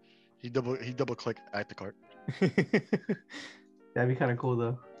 He double click add to cart. That'd be kind of cool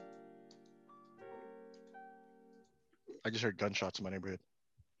though. I just heard gunshots in my neighborhood.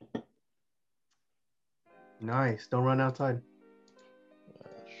 Nice. Don't run outside.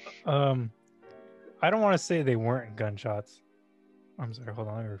 I don't want to say they weren't gunshots. I'm sorry, hold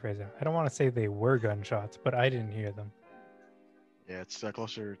on, let me rephrase that. I don't want to say they were gunshots, but I didn't hear them. Yeah, it's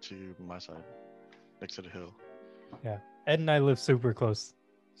closer to my side, next to the hill. Yeah, Ed and I live super close,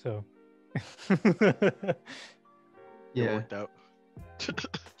 so It Yeah. worked out.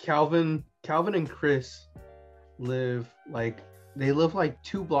 Calvin and Chris live like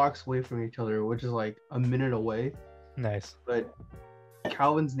 2 blocks away from each other, which is like a minute away. nice. But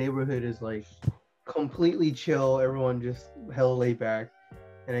Calvin's neighborhood is like completely chill. Everyone just hella laid back,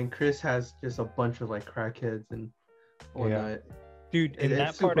 and then Chris has just a bunch of like crackheads and whatnot. Dude, in that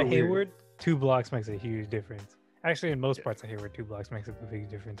It's part super of weird. Hayward, 2 blocks makes a huge difference. Actually, in most parts of Hayward, 2 blocks makes a big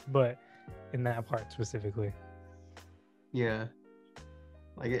difference, but in that part specifically. Yeah,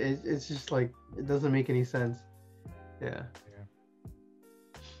 like it's just like it doesn't make any sense. Yeah.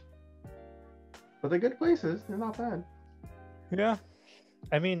 But they're good places. They're not bad. Yeah.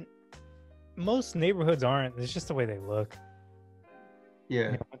 I mean, most neighborhoods aren't. It's just the way they look.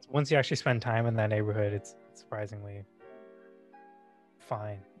 Yeah. You know, once you actually spend time in that neighborhood, it's surprisingly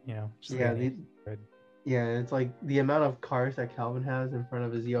fine. You know. Just Yeah. like any neighborhood. Yeah. It's like the amount of cars that Calvin has in front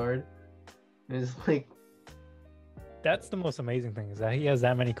of his yard. It's like, That's the most amazing thing is that he has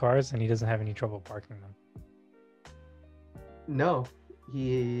that many cars and he doesn't have any trouble parking them. no,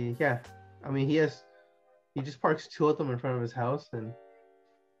 yeah. I mean, he just parks 2 of them in front of his house, and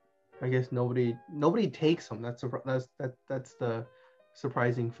I guess nobody takes them. That's the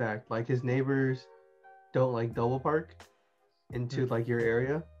surprising fact. Like his neighbors don't like double park into like your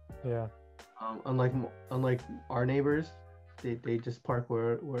area. Yeah. Unlike our neighbors, they just park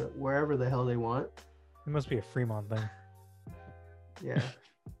wherever the hell they want. It must be a Fremont thing. Yeah.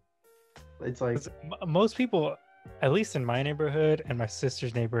 It's like 'Cause most people, at least in my neighborhood and my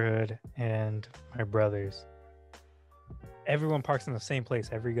sister's neighborhood and my brother's, everyone parks in the same place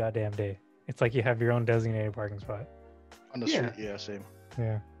every goddamn day. It's like you have your own designated parking spot. On the Yeah. street, yeah, same.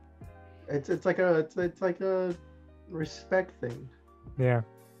 Yeah. it's like a respect thing. Yeah.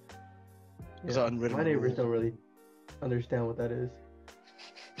 It's Yeah. an unwritten My neighbors rule. don't really understand what that is.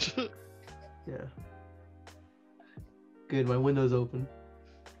 Yeah. Good, my window's open.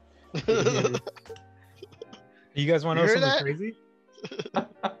 You guys want to You know hear something that?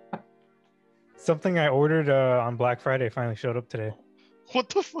 crazy? Something I ordered on Black Friday finally showed up today. What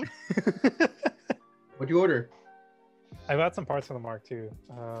the fuck? What'd you order? I got some parts for the Mark II.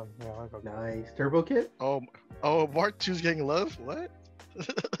 Yeah, I'll go. Nice. Turbo kit? Oh, Mark II's getting love? What?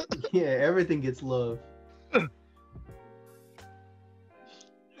 Yeah, everything gets love.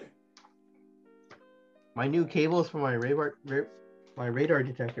 My new cables for my radar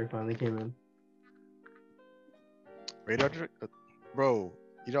detector finally came in. Bro,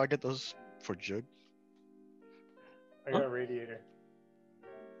 you know I get those for Jug. I got a radiator.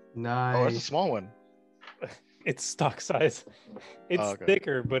 Nice. Oh, it's a small one. It's stock size. It's okay.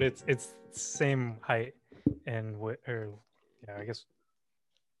 thicker, but it's same height and width. Or yeah, I guess.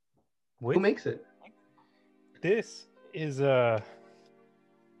 Who makes it? This is Well,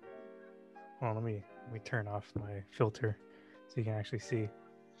 let me turn off my filter so you can actually see.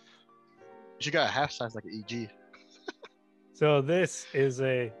 You got a half size like an EG. So this is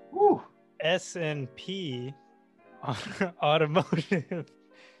a Woo. S&P automotive.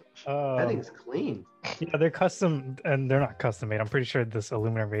 That thing's clean. Yeah, they're custom, and they're not custom made. I'm pretty sure this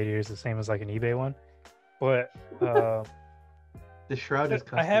aluminum radiator is the same as like an eBay one, but The shroud is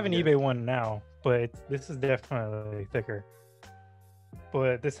custom. I have an here. eBay one now, but this is definitely thicker.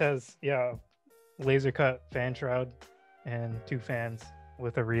 But this has laser cut fan shroud and 2 fans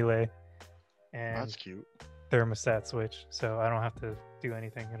with a relay and That's cute. thermostat switch, so I don't have to do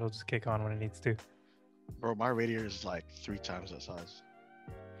anything. It'll just kick on when it needs to. Bro, my radiator is like 3 times that size.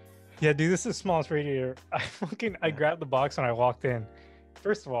 Yeah, dude, this is the smallest radiator. I grabbed the box when I walked in.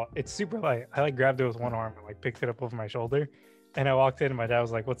 First of all, it's super light. I like grabbed it with one arm and like picked it up over my shoulder. And I walked in and my dad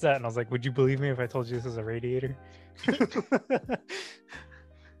was like, "What's that?" And I was like, "Would you believe me if I told you this is a radiator?"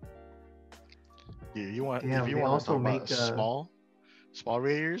 Yeah, you want Damn, if you they want also to talk make, about small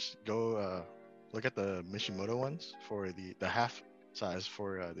radiators, go look at the Mishimoto ones for the half size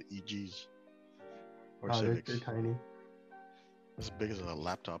for the EGs or Oh, they're Civics. tiny. As big as a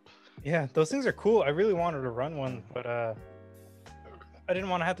laptop. Yeah, those things are cool. I really wanted to run one, but I didn't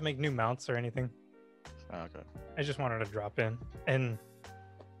want to have to make new mounts or anything. Okay. I just wanted to drop in, and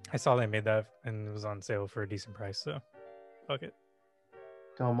I saw they made that and it was on sale for a decent price, so fuck it.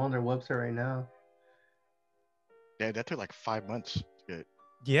 So I'm on their website right now. Yeah, that took like 5 months to get.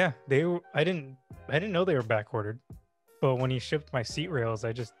 Yeah, I didn't know they were back ordered, but when he shipped my seat rails,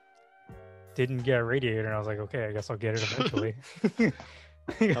 I just didn't get a radiator, and I was like, okay, I guess I'll get it eventually.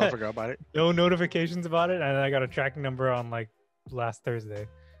 I forgot about it. No notifications about it, and I got a tracking number on like last Thursday.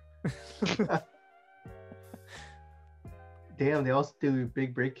 Damn, they also do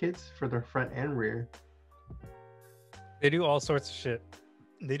big brake kits for their front and rear. They do all sorts of shit.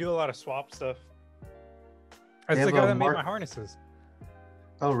 They do a lot of swap stuff. They That's have the guy a that made Mark- my harnesses.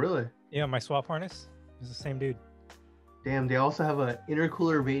 Oh, really? Yeah, my swap harness is the same dude. Damn, they also have an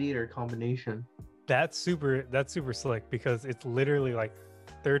intercooler radiator combination. That's super slick because it's literally like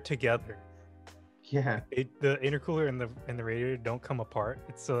they're together. Yeah. The intercooler and the radiator don't come apart.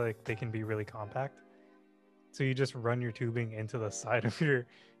 It's so like they can be really compact. So you just run your tubing into the side of your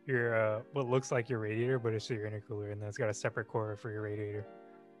what looks like your radiator, but it's your intercooler, and then it's got a separate core for your radiator.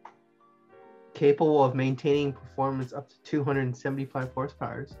 Capable of maintaining performance up to 275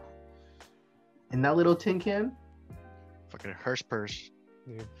 horsepower. And that little tin can? Fucking Hearst purse.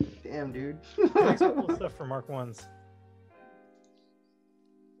 Dude. Damn, dude. They make some cool stuff for Mark Ones.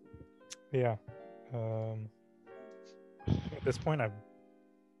 Yeah. At this point,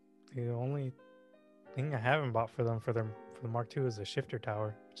 the only thing I haven't bought for them for the Mark II is a shifter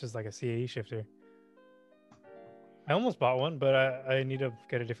tower, which is like a CAE shifter. I almost bought one, but I need to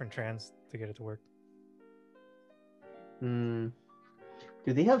get a different trans to get it to work. Do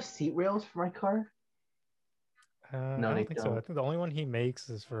they have seat rails for my car? No, I they don't think so. I don't. think the only one he makes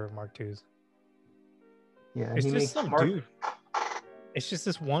is for Mark IIs. Yeah, It's he just makes some smart. dude. It's just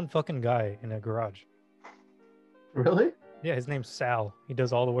this one fucking guy in a garage. Really? Yeah, his name's Sal. He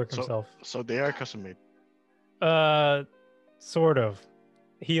does all the work himself. So they are custom made. Sort of.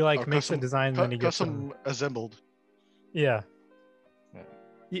 He like Or makes custom, the design and then he gets them. custom assembled. Yeah. Yeah.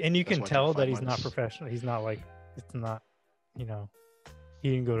 And you That's can why it tell took that 5 he's not months. professional. He's not like, it's not, he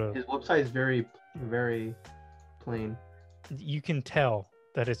didn't go to, His website is very, very plain. you can tell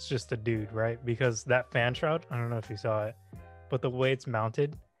that it's just a dude, right? Because that fan shroud, I don't know if you saw it, but the way it's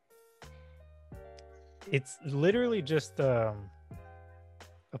mounted, it's literally just a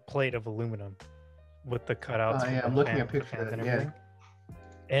plate of aluminum with the cutouts. Yeah, for I'm the looking at the pictures fans of and it, yeah. everything.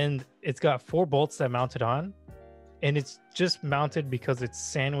 And it's got 4 bolts that mounted on, and it's just mounted because it's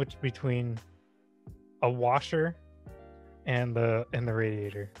sandwiched between a washer and the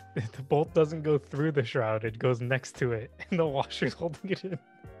radiator. The bolt doesn't go through the shroud; it goes next to it, and the washer's holding it in.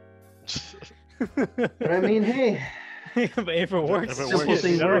 But I mean, hey, But if it works, If it Simple works,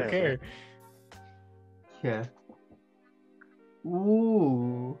 things I work. don't care. yeah.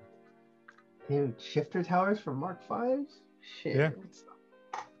 Ooh. Damn, shifter towers for Mark V's? Shit. Yeah.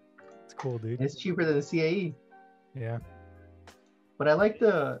 cool, dude. It's cheaper than the CAE. Yeah. But I like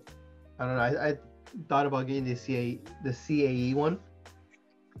I don't know. I thought about getting the CAE one.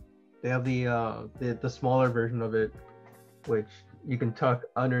 They have the smaller version of it, which you can tuck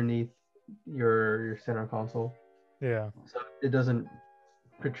underneath your center console, Yeah. so it doesn't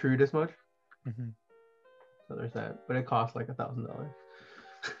protrude as much. Hmm. So there's that, but it costs like $1,000.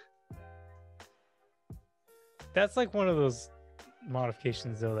 That's like one of those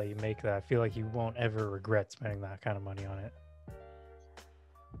modifications though that you make that I feel like you won't ever regret spending that kind of money on it.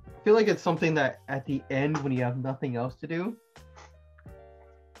 I feel like it's something that at the end, when you have nothing else to do,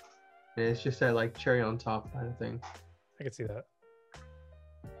 it's just that like cherry on top kind of thing. I could see that.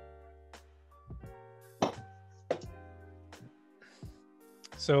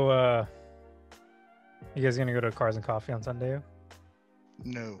 So you guys gonna go to Cars and Coffee on Sunday?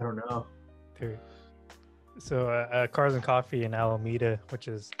 No. I don't know. Dude. So Cars and Coffee in Alameda, which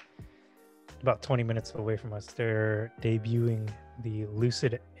is about 20 minutes away from us, they're debuting the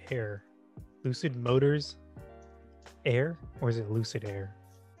Lucid Air. Lucid Motors Air? Or is it Lucid Air?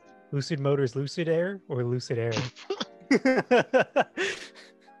 Lucid Motors Lucid Air or Lucid Air?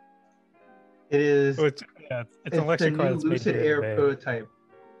 It is. Which, yeah, it's an electric the car new that's made Lucid here in Air the Bay. prototype.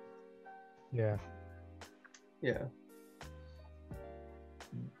 Yeah. Yeah.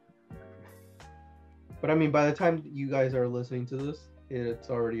 But I mean, by the time you guys are listening to this, it's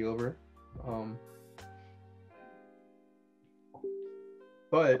already over.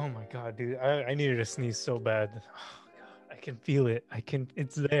 But Oh my god, dude. I needed to sneeze so bad. Oh god, I can feel it.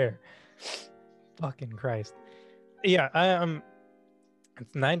 It's there. Fucking Christ. Yeah,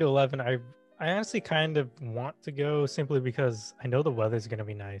 it's 9 to 11. I honestly kind of want to go simply because I know the weather's gonna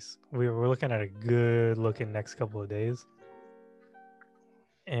be nice. We're looking at a good looking next couple of days.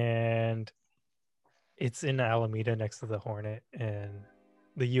 And it's in Alameda next to the Hornet and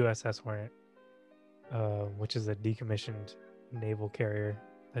the USS Hornet, which is a decommissioned naval carrier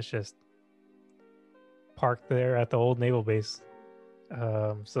that's just parked there at the old naval base.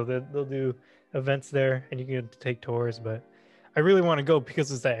 So they'll do events there and you can take tours, but I really want to go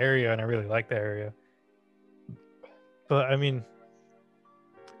because it's that area and I really like that area. But I mean,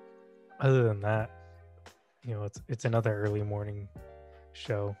 other than that, you know, it's another early morning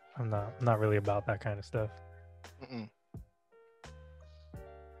show. I'm not really about that kind of stuff. Mm-mm.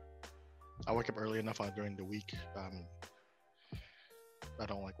 I wake up early enough during the week. I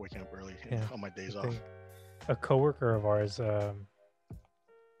don't like waking up early on my days off. A coworker of ours,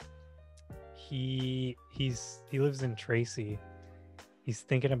 he lives in Tracy. He's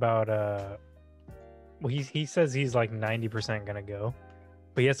thinking about well, he says he's like 90% gonna go,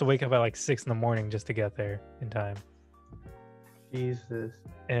 but he has to wake up at like 6 in the morning just to get there in time. Jesus.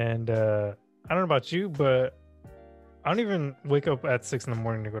 And I don't know about you, but I don't even wake up at 6 in the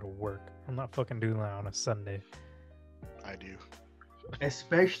morning to go to work. I'm not fucking doing that on a Sunday. I do.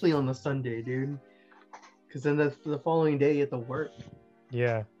 Especially on the Sunday, dude. Because then the following day you have to work.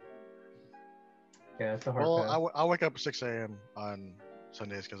 Yeah. Yeah, it's a hard Well, pass. I wake up at 6 a.m. on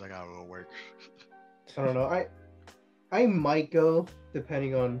Sundays because I gotta go to work. I don't know. I might go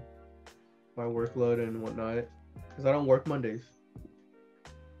depending on my workload and whatnot. Because I don't work Mondays.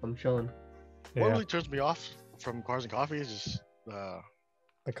 I'm chilling. Yeah. What really turns me off from Cars and Coffee is just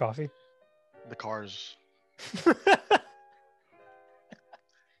The coffee. the cars.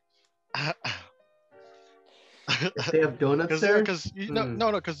 If they have donuts there? Because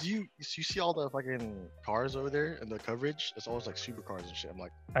you see all the fucking cars over there and the coverage. It's always like supercars and shit. I'm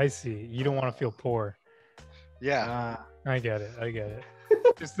like, I see. You don't want to feel poor. yeah. I get it.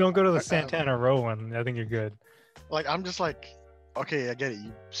 Just don't go to the Santana Row one. I think you're good. Like I'm just like, okay, I get it.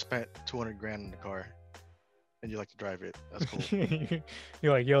 You spent 200 grand in the car, and you like to drive it. That's cool.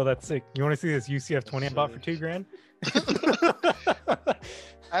 You're like, yo, that's sick. You want to see this UCF 20 I bought for $2,000?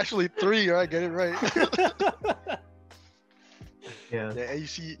 Actually, 3. All right, get it right. Yeah. Yeah, you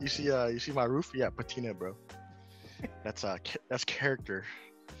see my roof? Yeah, patina, bro. That's character.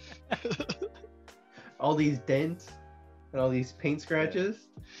 All these dents and all these paint scratches.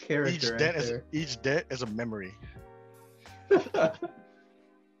 Character. Each dent is a memory.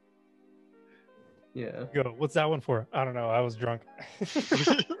 Yeah. Go, what's that one for? I don't know. I was drunk.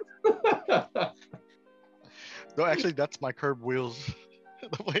 No, actually, that's my curb wheels.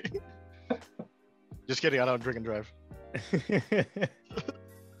 Just kidding. I don't drink and drive.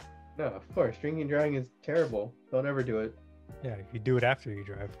 No, of course. Drinking and driving is terrible. Don't ever do it. Yeah, you do it after you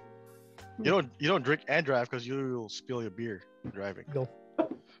drive. You don't drink and drive because you'll spill your beer driving. Go.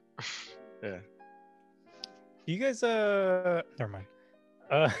 Yeah. You guys, never mind.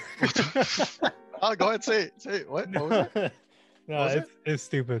 Oh, go ahead, say it. What was it? No, Was it? it's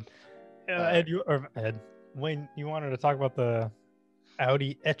stupid. Ed, Wayne, you wanted to talk about the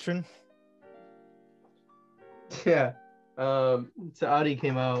Audi e-tron? Yeah. So Audi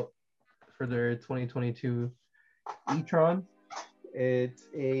came out for their 2022 e-tron. It's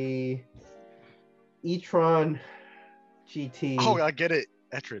a e-tron GT. Oh, I get it.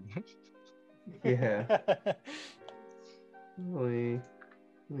 Etrin. Yeah. Let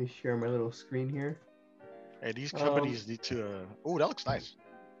me share my little screen here. Hey, these companies need to. Oh, that looks nice.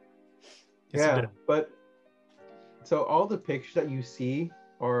 Yes, it Yeah, did. but so all the pictures that you see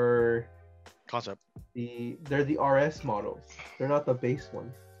are Concept. they're the RS models. They're not the base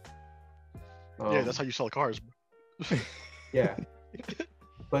ones. Yeah, that's how you sell cars. Yeah.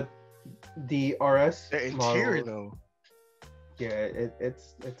 But the RS The interior, model, though. yeah,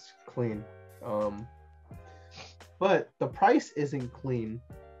 it's clean. But the price isn't clean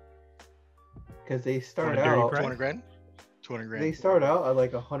because they start 200 out. price? 200 grand. 200 grand. They start out at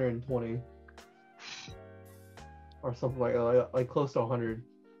like 120 or something like close to 100.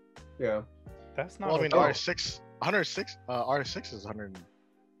 Yeah. That's not. Well, I mean, Oh. RS6, 106, RS6 is 140.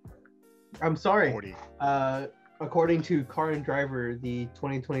 I'm sorry. According to Car and Driver, the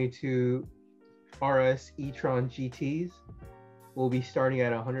 2022 RS e-tron GTs will be starting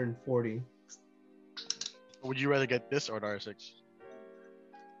at 140. Would you rather get this or an RS6?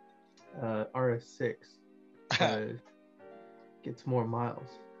 RS6 gets more miles.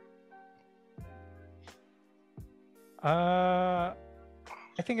 I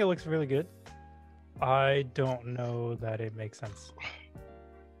think it looks really good. I don't know that it makes sense.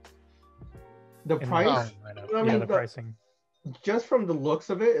 The in price, the lineup. I Yeah, mean, the pricing. just from the looks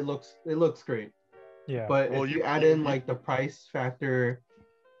of it, it looks great. Yeah. But Well, if you- you add in like the price factor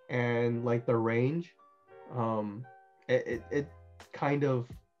and like the range, it kind of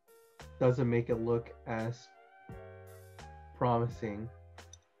doesn't make it look as promising.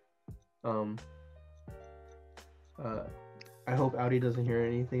 I hope Audi doesn't hear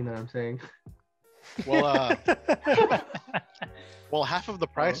anything that I'm saying. Well, well, half of the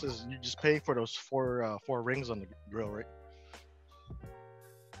price is you just paying for those four rings on the grill, right?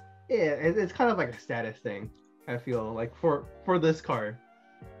 Yeah, it's kind of like a status thing. I feel like for this car,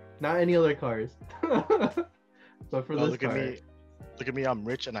 not any other cars, but for Well, this look car. at me. Look at me. I'm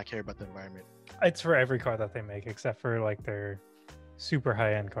rich and I care about the environment. It's for every car that they make, except for like their super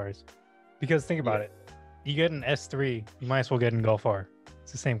high-end cars. Because think about Yeah. it, you get an S3, you might as well get an Golf R.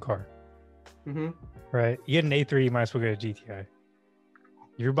 It's the same car, Mm-hmm. right? You get an A3, you might as well get a GTI. If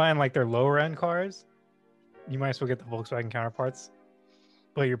you're buying like their lower-end cars, you might as well get the Volkswagen counterparts,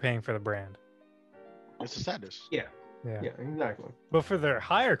 but you're paying for the brand. It's a sadness. Yeah, Yeah. yeah, exactly. But for their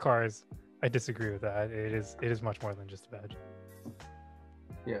higher cars, I disagree with that. It is much more than just a badge.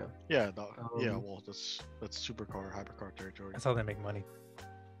 Yeah. Yeah. Yeah. Um, Well, that's supercar, hypercar territory. That's how they make money.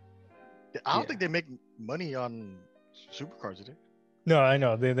 I don't yeah. think they make money on supercars, do they? No, I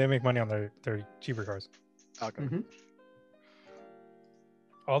know they make money on their cheaper cars. Okay. Mhm.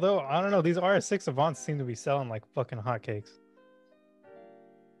 Although I don't know, these RS6 Avants seem to be selling like fucking hotcakes,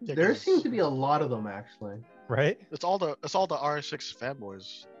 Yeah, There 'cause seems to be a lot of them actually. right? it's all the RS6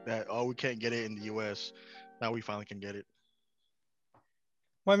 fanboys that we can't get it in the US. Now we finally can get it.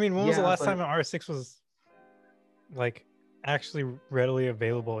 Well, I mean, when was the Yeah, last but- time an RS6 was like actually readily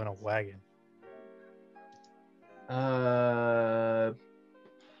available in a wagon?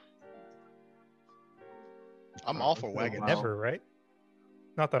 I'm Oh, all for it's been a wagons. while. Never, right?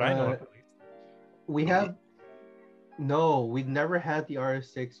 Not that I know Uh, of, at least. we have no, we've never had the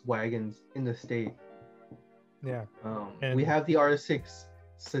RS6 wagons in the state. Yeah. We And- have the RS6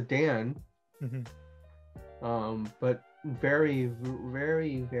 sedan, Mhm. but very,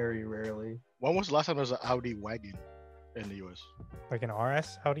 very, very rarely. When was the last time there was an Audi wagon in the US? Like an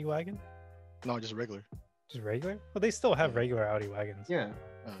RS Audi wagon, No, just regular. just regular. But they still have Yeah. regular Audi wagons. Yeah,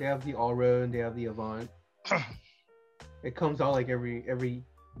 Uh, they have the Allroad and they have the Avant. It comes out like every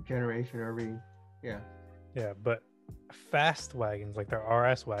generation, Yeah, but fast wagons, like their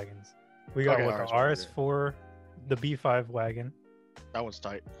RS wagons. We got Okay, what, RS the wagon, RS4, the B5 wagon. that one's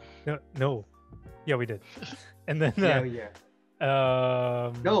tight. No. Yeah, we did. And then yeah.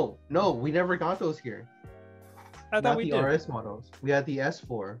 No, we never got those here. I thought Not we the did. RS models. We had the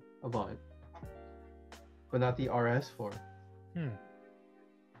S4 Avant, but not the RS4. Hmm.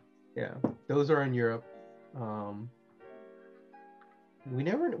 Yeah, those are in Europe. We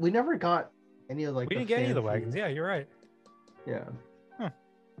never got any of like. We didn't get any of the wagons. Yeah, you're right. Yeah. Huh.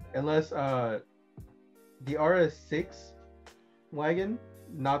 Unless the RS6 wagon,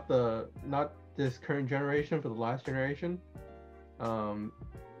 not this current generation, but the last generation.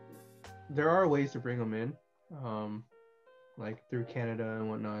 There are ways to bring them in, like through Canada and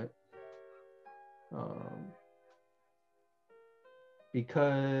whatnot. Um,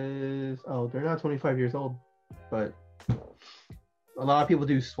 because they're not 25 years old, but a lot of people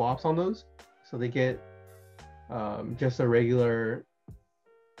do swaps on those, so they get just a regular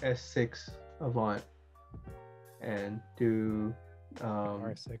S6 Avant and do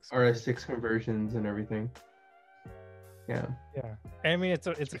RS6 conversions and everything. Yeah. Yeah. I mean, it's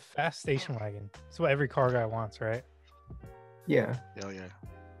a fast station wagon. It's what every car guy wants, right? Yeah. Hell yeah.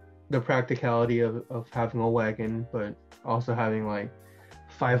 The practicality of having a wagon, but also having like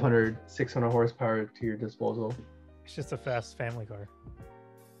 500, 600 horsepower to your disposal. It's just a fast family car.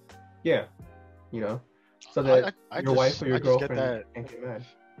 Yeah. You know, so that your wife or your I just get girlfriend can't get mad.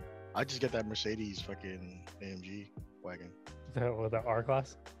 I just get that Mercedes fucking AMG wagon. The R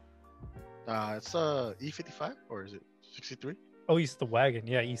class. It's E55 or is it 63? Oh, it's the wagon.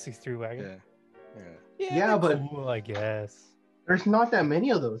 Yeah, E63 wagon. Yeah. Yeah, but cool, I guess. there's not that many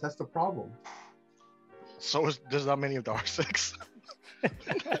of those. That's the problem. So there's not many of the R6.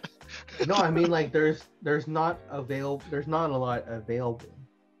 No, I mean like there's not a lot available,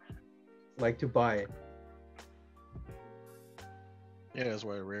 like to buy. Yeah, that's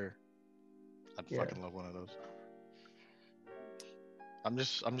why they're rare. I'd Yeah. fucking love one of those. I'm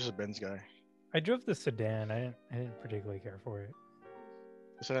just a Benz guy. I drove the sedan. I didn't particularly care for it.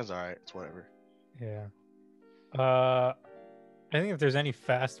 The sedan's alright. It's whatever. Yeah. I think if there's any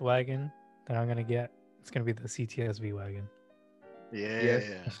fast wagon that I'm gonna get, it's gonna be the CTSV wagon. Yeah. Yes.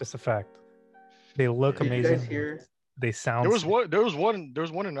 It's just a fact. They look Did you amazing. guys hear? They sound. There was sick.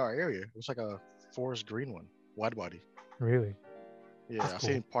 one in our area. It was like a forest green one, wide body. Really Yeah, That's I cool.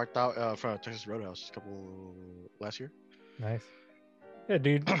 seen it parked out in front of Texas Roadhouse last year. nice. Yeah,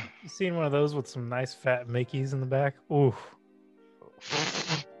 dude. You seen one of those with some nice fat Mickeys in the back? Ooh,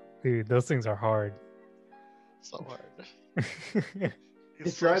 dude, those things are hard. So hard.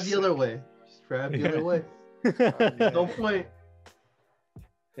 Just drive the other way. Just drive the Yeah. other way. Yeah. No point.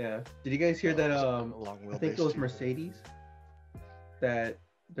 Yeah. Did you guys hear that? Long I think it was wheelbase, too. Mercedes that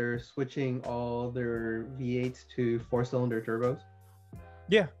they're switching all their V8s to 4-cylinder turbos.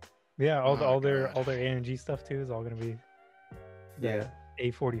 yeah, all Oh, their God. AMG stuff too is all gonna be Yeah.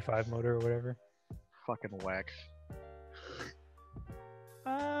 A45 motor or whatever. Fucking whack.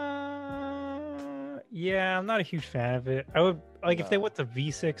 Yeah, I'm not a huge fan of it. I would like if they No. went to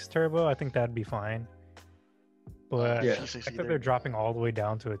V6 turbo, I think that'd be fine. But Yeah. the fact that they're dropping all the way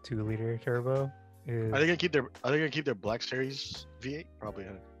down to a 2-liter turbo is Are they gonna keep their Black Series V8? Probably.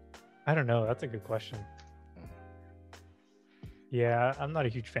 Huh? I don't know. That's a good question. Yeah, I'm not a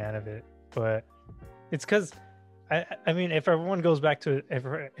huge fan of it, but it's because I mean, if everyone goes back to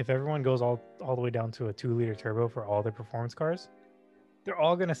if everyone goes all the way down to a 2-liter turbo for all their performance cars, they're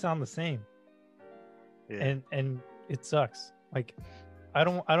all gonna sound the same, Yeah. and it sucks. Like, I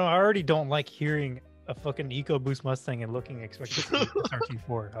already don't like hearing a fucking EcoBoost Mustang and looking expected to be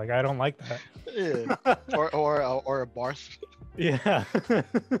SRT4. Like, I don't like that. Yeah. or a Barth. Yeah.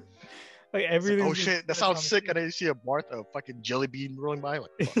 Like everything. Oh shit, that sounds sick. And then you see a Barth, a fucking jelly bean rolling by.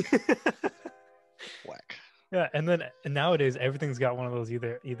 Like, fuck. Whack. Yeah, and nowadays everything's got one of those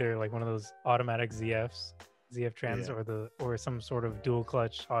either like one of those automatic ZF trans Yeah. or some sort of dual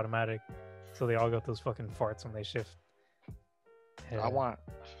clutch automatic. So they all got those fucking farts when they shift. Yeah.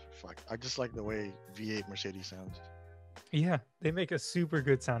 I just like the way V8 Mercedes sounds. Yeah, they make a super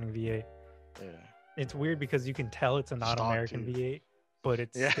good sounding V8. Yeah. It's weird because you can tell it's a not Stock, American too. V8, but it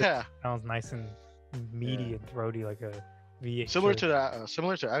Yeah. sounds nice and meaty Yeah. and throaty like a V8. Similar should. to that.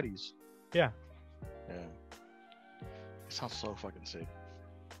 Similar to Audi's. Yeah. Yeah. It sounds so fucking sick.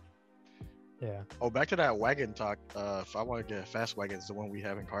 Yeah. Oh, back to that wagon talk. If I want to get a fast wagon, it's the one we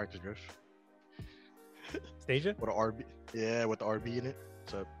have in Car to Drift Stages? with a RB. Yeah, with the RB in it.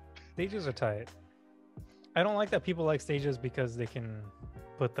 So Stages are tight. I don't like that people like Stages because they can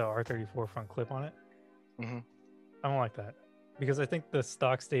put the R34 front clip on it. Mhm. I don't like that because I think the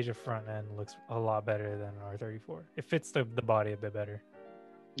stock Stages front end looks a lot better than an R34. It fits the body a bit better.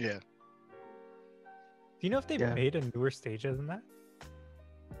 yeah. Do you know if they Yeah. made a newer Stages than that?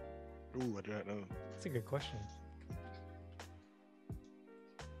 Ooh, I do not know. That's a good question.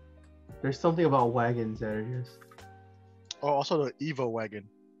 There's something about wagons that are just. Oh, also the Evo wagon.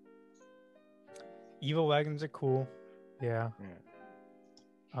 Evo wagons are cool. Yeah.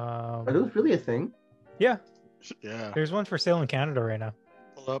 Are those really a thing? Yeah. Yeah. There's one for sale in Canada right now.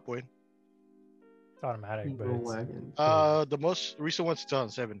 Pull up, Wayne. It's automatic, but Evo it's wagons. The most recent one's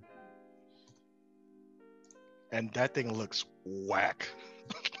 2007. And that thing looks whack.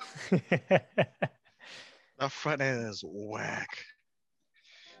 That front end is whack.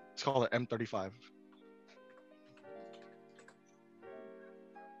 It's called an M35.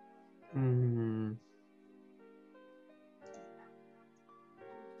 Hmm.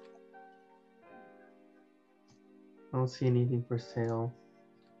 don't see anything for sale.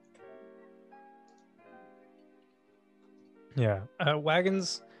 Yeah,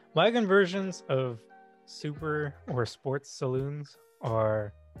 wagon versions of super or sports saloons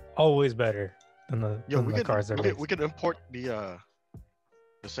are always better than Yo, the cars that we could import the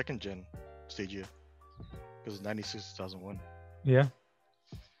second gen Stagia because 96 2001. Yeah.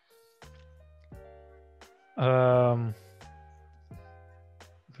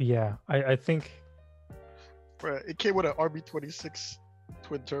 Yeah, I think Bruh, it came with an RB26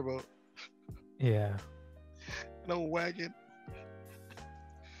 twin turbo yeah. and a wagon.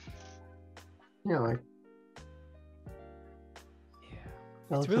 Yeah, like Yeah. that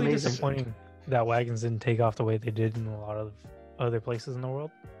It's looks really amazing. disappointing that wagons didn't take off the way they did in a lot of other places in the world.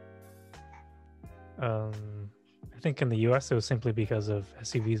 I think in the US it was simply because of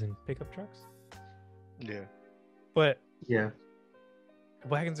SUVs and pickup trucks. Yeah. But Yeah.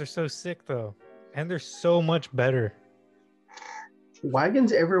 wagons are so sick though, and they're so much better.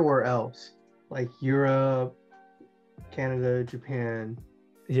 Wagons everywhere else, like Europe, Canada, Japan.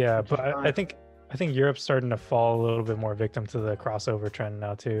 Yeah, Which but is I fine. think Europe's starting to fall a little bit more victim to the crossover trend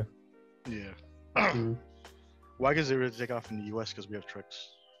now too. Yeah. Mm. Wagons they really take off in the US because we have trucks.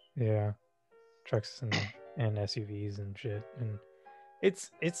 Yeah, trucks and SUVs and shit, and it's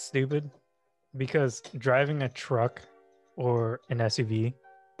stupid because driving a truck or an SUV,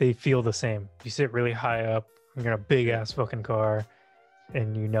 they feel the same. You sit really high up, you're in a big ass fucking car,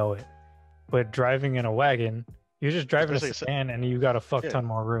 and you know it. But driving in a wagon, you're just driving a Especially a se- sedan, and you got a fuck Yeah. ton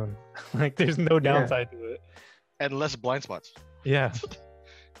more room. Like there's no downside to it. And less blind spots. Yeah.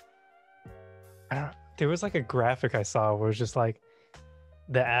 There was like a graphic I saw where it was just like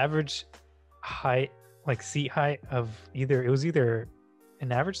the average height, like seat height of either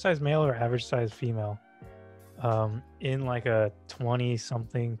an average size male or average size female, in like a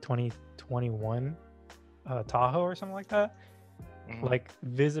 2021 Tahoe or something like that. Mhm. Like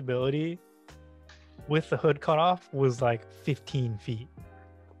visibility with the hood cut off was like 15 feet.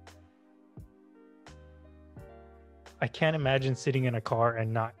 I can't imagine sitting in a car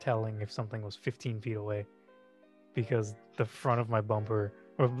and not telling if something was 15 feet away because the front of my bumper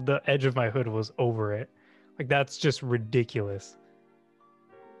or the edge of my hood was over it. Like that's just ridiculous.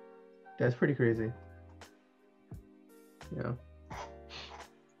 That's pretty crazy. Yeah.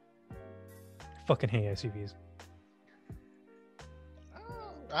 Fucking hate SUVs.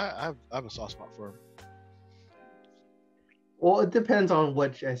 I have a soft spot for him. Well, it depends on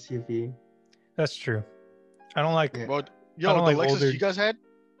which SUV. That's true. I don't like. Yeah. Well, I yo, don't the like Lexus older- you guys had?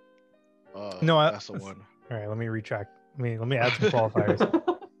 No, that's the one. All right, let me retract. Let me add some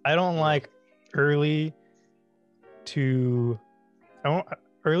qualifiers. I don't like early 2000s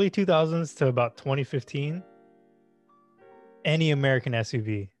to about 2015. Any American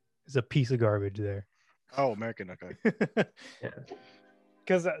SUV is a piece of garbage there. Oh, American, okay. Yeah.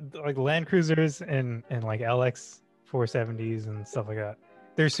 Because like Land Cruisers and like LX 470s and stuff like that,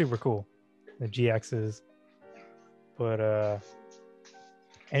 they're super cool. The GXs, but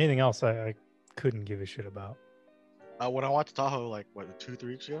anything else I couldn't give a shit about. When I watched Tahoe, like what, 2-3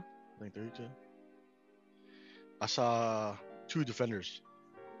 weeks ago? I think 3 weeks ago. I saw 2 Defenders,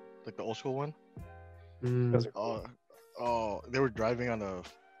 like the old school one. Mm. Those are cool. They were driving on the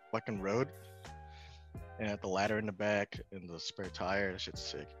fucking road, and had the ladder in the back and the spare tire. That shit's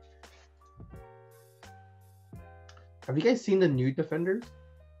sick. Have you guys seen the new Defenders?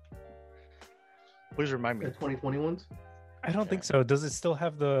 Please remind me. The 2020 ones? I don't think so. Does it still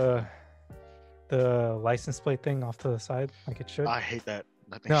have the license plate thing off to the side like it should? I hate that.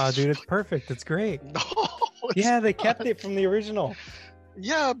 That No, thing's dude, it's fucking- perfect. It's great. No. Yeah, they it's kept not. it from the original.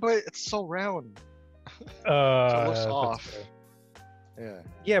 Yeah, but it's so round. looks That's off. fair. Yeah.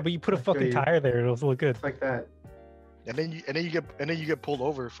 Yeah, but you put a I feel fucking you. tire there, it'll look good. Like that. And then you get pulled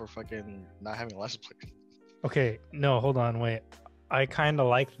over for fucking not having a license plate. Okay, no, hold on, wait. I kind of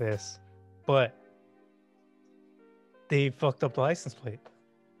like this, but they fucked up the license plate.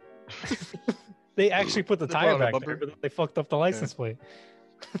 They actually put the They put tire on a back bumper? there, but then they fucked up the license plate.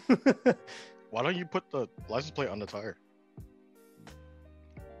 Why don't you put the license plate on the tire?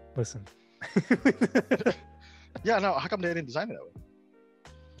 Listen. Yeah, no. How come they didn't design it that way?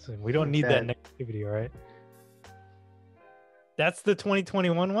 Listen, we don't need that negativity, all right? That's the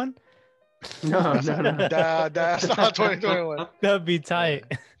 2021 one? No, no, no. That's not 2021. That'd be tight.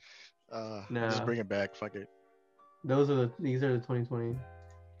 Nah. Just bring it back. Fuck it. These are the 2020.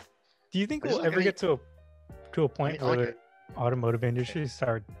 Do you think There's we'll like ever any- get to a point I where like the it. automotive industry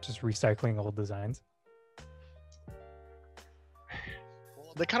start just recycling old designs?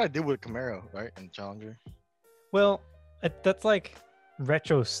 Well, they kind of did with Camaro, right? And Challenger. Well, that's like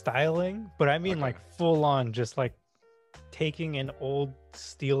retro styling, but I mean Okay. like full on, just like taking an old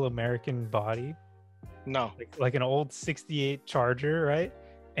steel American body, No, like an old 68 Charger, right?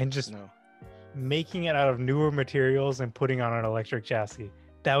 And just no, making it out of newer materials and putting on an electric chassis.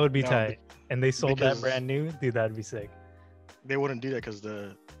 That would be No, tight. And they sold that because- brand new, dude, that'd be sick. they wouldn't do that because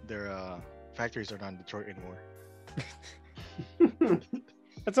their factories are not in Detroit anymore.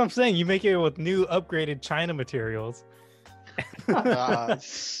 That's what I'm saying. You make it with new upgraded China materials. I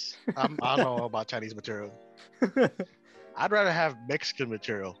don't know about Chinese material. I'd rather have Mexican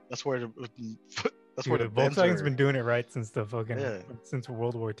material. That's where that's where the Dude, Benz Volkswagen's are. been doing it right since the fucking Yeah. since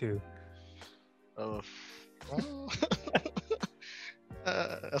World War II. Well,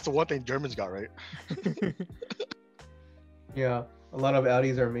 that's the one thing Germans got right. Yeah, a lot of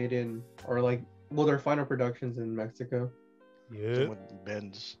Audis are made in, or like, well, their final productions in Mexico. Yeah. With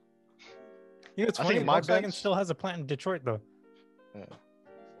Benz. You know, it's I funny. think my Volkswagen Benz- still has a plant in Detroit, though.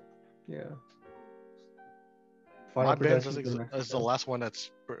 Yeah. My Final Benz productions in is the Mexico. last one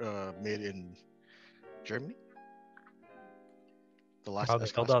that's made in Germany. The last Wow, they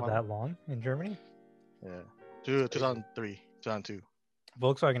S-Class held out model. that long in Germany. Yeah. 2003, 2002.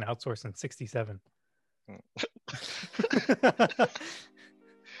 Volkswagen outsourced in '67.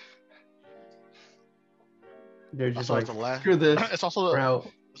 They're just Also, like, it's the last. screw this, It's also we're the, out.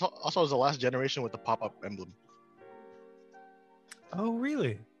 it's also the last generation with the pop-up emblem. Oh,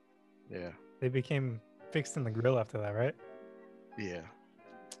 really? Yeah. They became fixed in the grill after that, right? Yeah.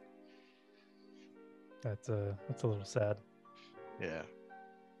 That's a little sad. Yeah.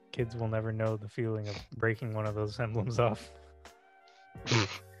 Kids will never know the feeling of breaking one of those emblems off.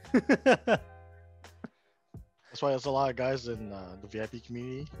 That's why there's a lot of guys in the VIP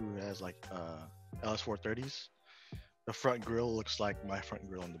community who has like LS430s. The front grille looks like my front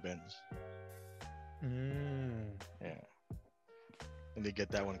grille in the Benz. Yeah. And they get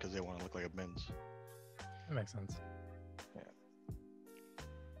that one because they want to look like a Benz. That makes sense. Yeah.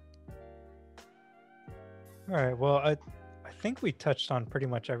 All right. Well, I think we touched on pretty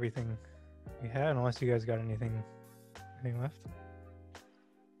much everything we had, unless you guys got anything left.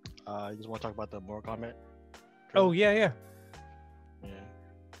 You just want to talk about the Mortal Kombat? Oh yeah. Yeah.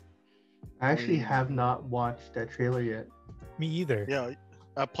 I actually have not watched that trailer yet. Me either. Yeah.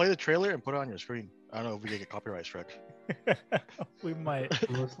 Play the trailer and put it on your screen. I don't know if we get a copyright strike. We might.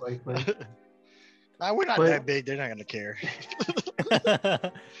 Most likely. Nah, we're not But- that big. They're not gonna care.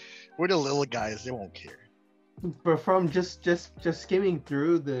 We're the little guys. They won't care. But from just skimming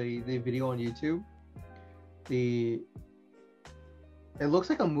through the video on YouTube, it looks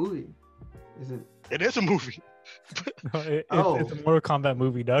like a movie. Isn't? It is a movie. No, Oh. it's a Mortal Kombat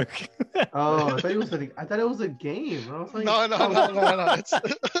movie, Doug. Oh, I thought it was a game. I was like, No.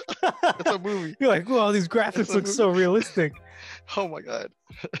 It's a movie. You're like, wow, these graphics It's a look so realistic. Oh my god.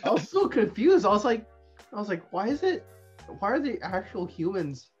 I was so confused. I was like, why are the actual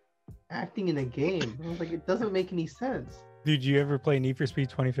humans acting in a game? I was like, it doesn't make any sense. Did you ever play Need for Speed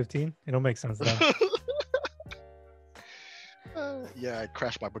 2015? It'll make sense then. Yeah, I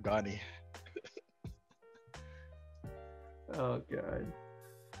crashed my Pagani. Oh god.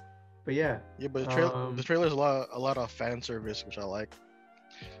 But yeah, Yeah, but Um, the trailer's a lot of fan service, which I like.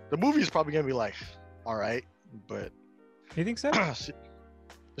 The movie's probably gonna be like, all right, but You think so? it's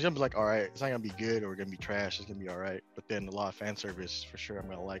gonna be like, all right. It's not gonna be good or gonna be trash. It's gonna be all right. But then a lot of fan service for sure. I'm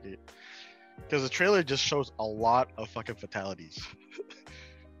gonna like it because the trailer just shows a lot of fucking fatalities,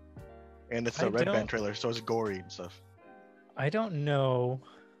 and it's I a Red don't- Band trailer, so it's gory and stuff. I don't know.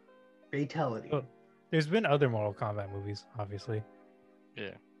 fatality. Oh. There's been other Mortal Kombat movies, obviously.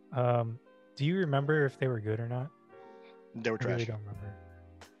 Yeah, Do you remember if they were good or not? they were I really trash. don't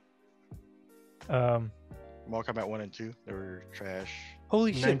remember. Mortal Kombat 1 and 2, they were trash.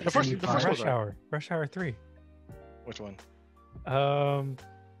 Holy shit! The first Rush was Hour. Rush Hour 3. Which one?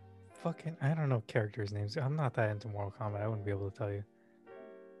 Fucking, I don't know characters' names. I'm not that into Mortal Kombat. I wouldn't be able to tell you.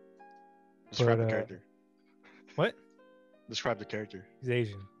 Describe But, the character. What? Describe the character. He's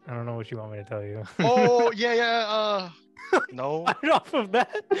Asian. I don't know what you want me to tell you. Oh yeah. No. Right off of that.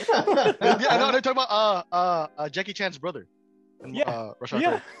 Yeah, no, they're talking about Jackie Chan's brother. In, Yeah. Rush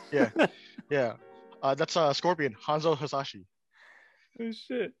Hour Yeah. 3. Yeah. That's Scorpion, Hanzo Hasashi. Oh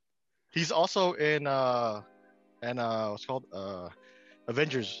shit. He's also in what's it called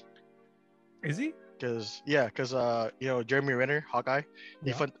Avengers. Is he? Because Jeremy Renner, Hawkeye,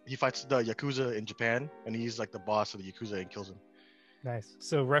 Yeah. he fights the Yakuza in Japan, and he's like the boss of the Yakuza and kills him. Nice.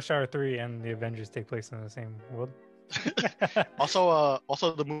 So Rush Hour 3 and the Avengers take place in the same world. Also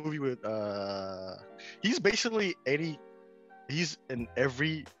the movie with he's basically he's in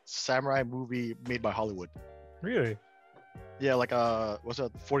every samurai movie made by Hollywood. Really? Yeah, like what's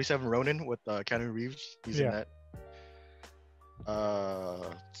that? 47 Ronin with Keanu Reeves. He's in Yeah. that.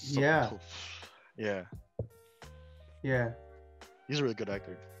 Yeah. Yeah. Yeah. He's a really good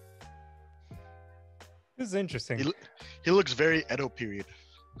actor. This is interesting. He looks very Edo period.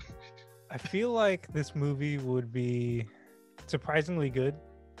 I feel like this movie would be surprisingly good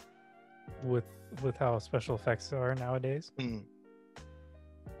with how special effects are nowadays. Mm.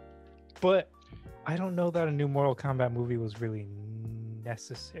 But I don't know that a new Mortal Kombat movie was really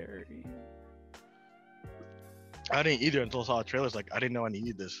necessary. I didn't either until I saw the trailers. Like, I didn't know I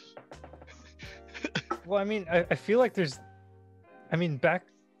needed this. Well, I mean, I feel like back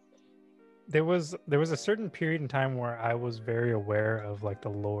there was a certain period in time where I was very aware of like the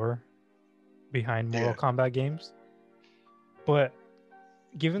lore behind Mortal Kombat games. But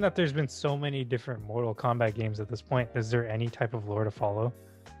given that there's been so many different Mortal Kombat games at this point, is there any type of lore to follow?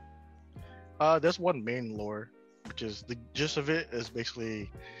 There's one main lore, which is the gist of it is basically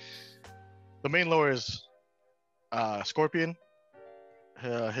the main lore is Scorpion.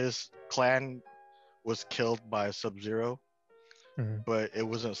 His clan was killed by Sub-Zero, but it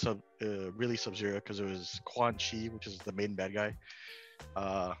wasn't really Sub-Zero because it was Quan Chi, which is the main bad guy.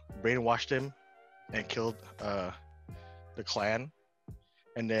 Brainwashed him and killed the clan,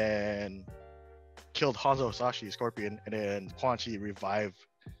 and then killed Hanzo Hasashi, Scorpion, and then Quan Chi revived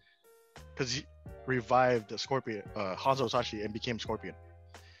because he revived the Scorpion, Hanzo Hasashi, and became Scorpion.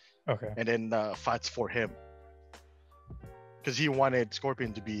 Okay. And then fights for him because he wanted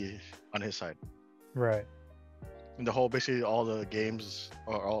Scorpion to be on his side. Right. And the whole, basically all the games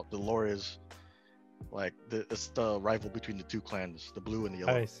or all the lore is like it's the rival between the two clans, the blue and the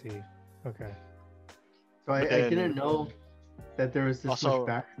yellow. I see. Okay. So I didn't know that there was this also much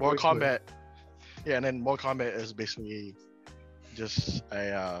backstory. Mortal Kombat. Yeah, and then Mortal Kombat is basically just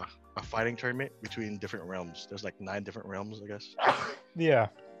a fighting tournament between different realms. There's like 9 different realms, I guess. Yeah.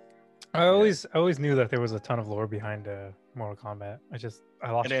 I always knew that there was a ton of lore behind Mortal Kombat.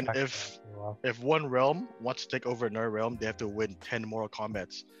 I lost. And then if one realm wants to take over another realm, they have to win 10 Mortal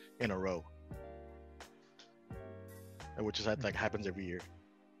Kombats in a row, which is like happens every year.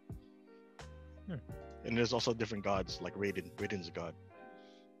 And there's also different gods, like Raiden. Raiden's a god.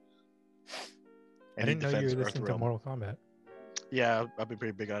 And I didn't know you were listening to Mortal Kombat. Yeah, I've been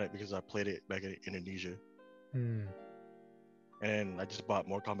pretty big on it because I played it back in Indonesia. And I just bought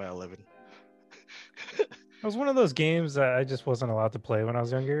Mortal Kombat 11. It was one of those games that I just wasn't allowed to play when I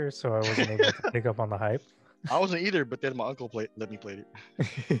was younger, so I wasn't able to pick up on the hype. I wasn't either, but then my uncle let me play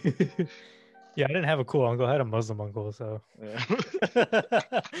it. Yeah, I didn't have a cool uncle. I had a Muslim uncle, so. Yeah.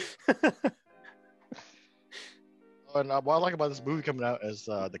 And what I like about this movie coming out is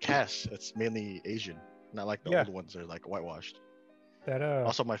the cast. It's mainly Asian, not like the old ones are like whitewashed.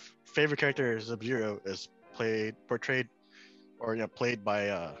 Also, my favorite character, Sub-Zero, is played by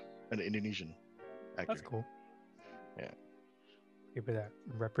an Indonesian actor. That's cool. Yeah. Give it that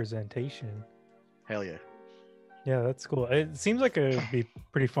representation. Hell yeah. Yeah, that's cool. It seems like it would be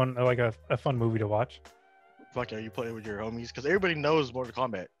pretty fun, like a fun movie to watch. Fuck yeah, you play it with your homies because everybody knows Mortal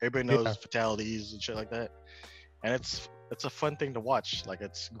Kombat. Everybody knows fatalities and shit like that, and it's a fun thing to watch. Like,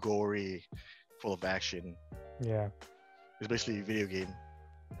 it's gory, full of action. Yeah. It's basically a video game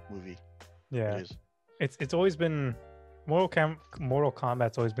movie. Yeah. It is. It's always been Mortal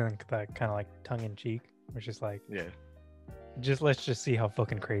Kombat's always been that kind of like tongue in cheek, which is like, let's just see how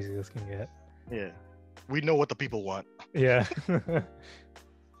fucking crazy this can get. Yeah, we know what the people want. Yeah.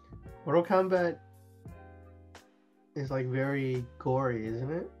 Mortal Kombat is like very gory,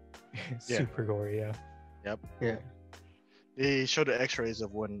 isn't it? Super gory, yeah. Yep. Yeah. They showed the X-rays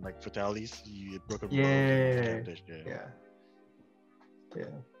of when like fatalities, you broke a Yeah. Yeah.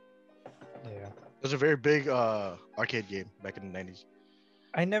 It was a very big arcade game back in the 90s.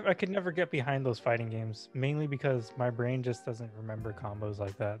 I could never get behind those fighting games, mainly because my brain just doesn't remember combos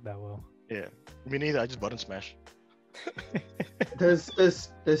like that well. Yeah, me neither. I just button smash. Does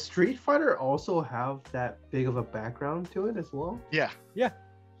Street Fighter also have that big of a background to it as well? Yeah. Yeah.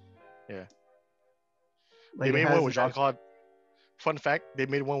 Like, they made one with Jean-Claude. Fun fact: they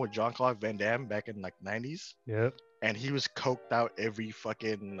made one with Jean-Claude Van Damme back in like 90s. Yep. And he was coked out every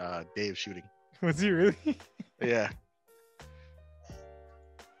fucking day of shooting. Was he really? Yeah.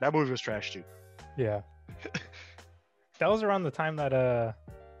 That movie was trash too. Yeah. That was around the time that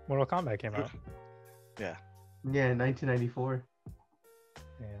Mortal Kombat came out. Yeah. Yeah, 1994.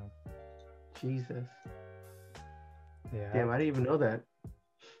 Yeah. Jesus. Yeah. Damn, I didn't even know that.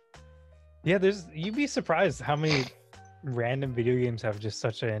 Yeah, you'd be surprised how many random video games have just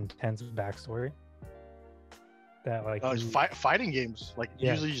such an intense backstory. That like fighting games, like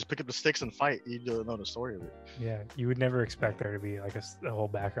usually you just pick up the sticks and fight. You don't know the story of it. Yeah, you would never expect there to be like a whole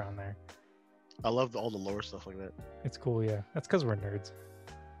background there. I love all the lore stuff like that. It's cool, yeah. That's because we're nerds.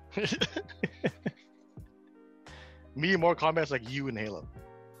 Me and Mortal Kombat's like you and Halo.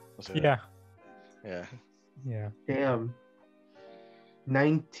 I'll say that. Yeah, Yeah. yeah. Damn.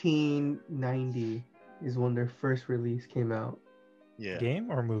 1990 is when their first release came out. Yeah. Game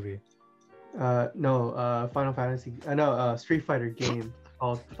or movie? No, Final Fantasy. No, Street Fighter game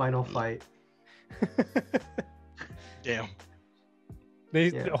called Final Fight. Damn.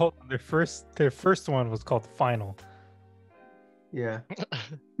 Yeah. Their first one was called Final. Yeah.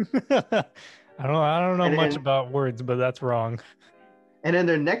 I don't know And- much and- about words, but that's wrong. And then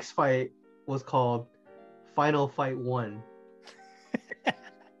their next fight was called Final Fight 1.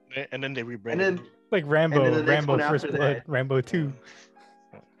 And then they And rebranded. then Like And then the Rambo, next Rambo one First after Blood, that- Rambo 2.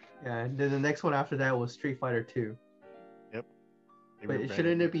 yeah, and then the next one after that was Street Fighter 2. They But rebranded.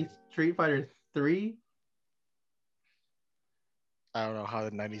 shouldn't it be Street Fighter 3? I don't know how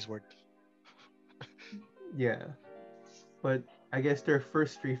the 90s worked. Yeah. But I guess their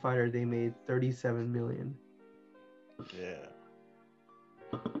first Street Fighter they made 37 million. Yeah.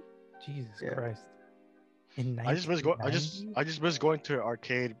 Jesus Yeah. Christ. In I just miss going. 1990? I just miss going to an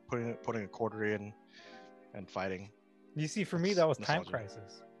arcade, putting a quarter in, and fighting. You see, for me, that was Time Nostalgia.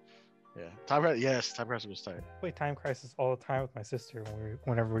 Crisis. Yeah. Time Crisis was tight. I play Time Crisis all the time with my sister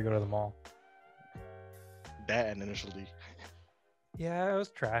whenever we go to the mall. That and Initial D. Yeah, I was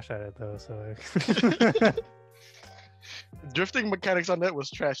trash at it though, so Drifting mechanics on that was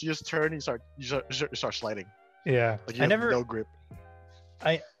trash. You just turn, you start sliding. yeah. Like you I have never. no grip.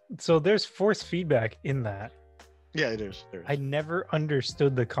 So there's force feedback in that. Yeah, it is. There is. I never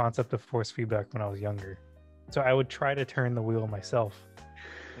understood the concept of force feedback when I was younger. So I would try to turn the wheel myself,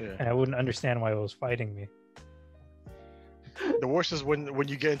 Yeah. and I wouldn't understand why it was fighting me. The worst is when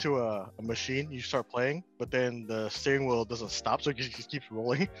you get into a machine, you start playing, but then the steering wheel doesn't stop, so it just keeps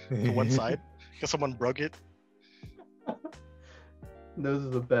rolling to one side because someone broke it. Those are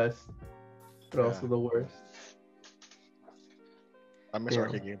the best, but Yeah. also the worst. I miss Yeah.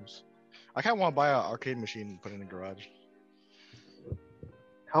 arcade games. I kind of want to buy an arcade machine and put it in the garage.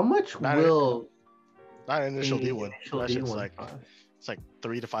 How much Not- will Not an initial the D one. initial That D shit's one like cost? it's like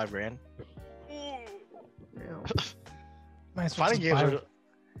 $3,000 to $5,000. Damn. Might as well Fighting just games buy- are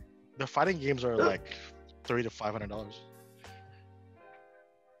the fighting games are like $300 to $500.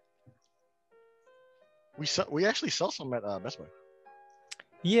 We actually sell some at Best Buy.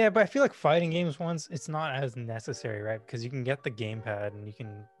 Yeah, but I feel like fighting games ones, it's not as necessary, right? Because you can get the gamepad and you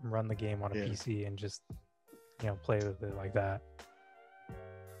can run the game on a Yeah. PC and just, play with it like that.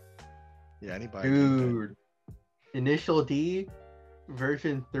 Yeah, anybody. Dude, Initial D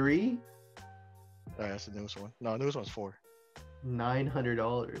version 3, Oh, that's the newest one. No, the newest one's 4.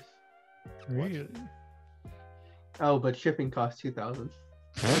 $900. Really? Oh, but shipping costs $2,000.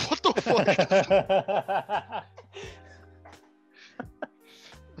 What the fuck?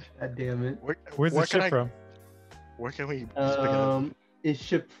 God damn it. Where's where the can ship from? Where can we just pick it up? It's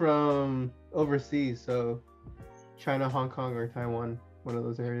shipped from overseas, so China, Hong Kong, or Taiwan, one of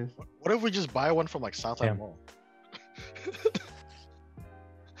those areas. What if we just buy one from like Southland Damn. Mall?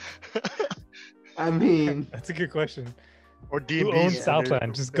 I mean, That's a good question. Or D Who and owns B.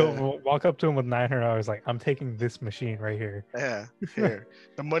 Southland? Just go walk up to him with $900. Like, I'm taking this machine right here. Yeah, here.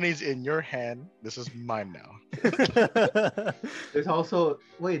 The money's in your hand. This is mine now. there's also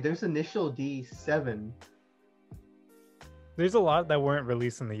there's Initial D7. There's a lot that weren't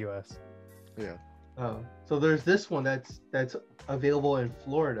released in the US. Yeah. Oh, so there's this one that's available in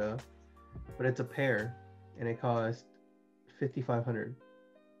Florida, but it's a pair, and it costs $5,500.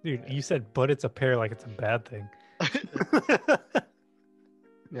 Dude, you said, but it's a pair like it's a bad thing.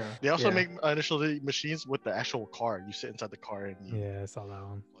 Yeah. They also yeah. make initial D machines with the actual car. You sit inside the car and you. Yeah, I saw that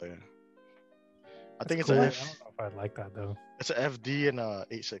one. Oh, yeah. I That's think it's cool. a I F, don't know if I'd like that though. it's a FD and a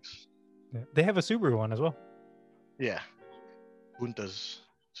 8.6. Yeah. They have a Subaru one as well. Yeah. Bunta's.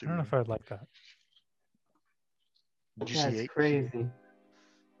 I don't know if I'd like that. GC8. That's crazy.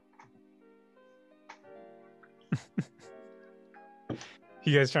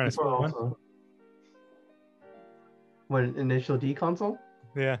 You guys trying to People split one? also- What, an Initial D console?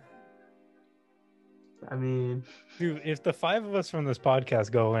 Yeah. I mean, Dude, if the 5 of us from this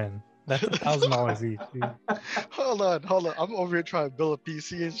podcast go in, that's $1,000 each. Dude. Hold on. I'm over here trying to build a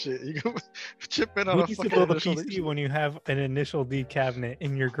PC and shit. You can chip in on Who a needs to fucking build a initial PC D? when you have an Initial D cabinet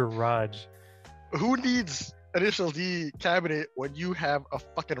in your garage? Who needs initial D cabinet when you have a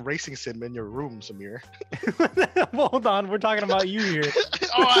fucking racing sim in your room, Samir? Well, hold on, we're talking about you here.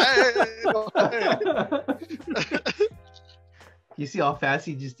 you see how fast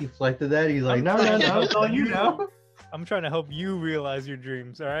he just deflected that? He's like, no, it's on you now. I'm trying to help you realize your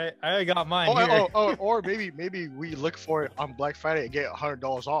dreams. All right, I got mine Oh, here. or maybe we look for it on Black Friday and get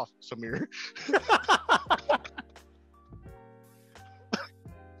 $100 off, Samir.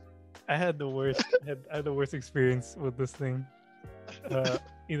 I had the worst. I had the worst experience with this thing.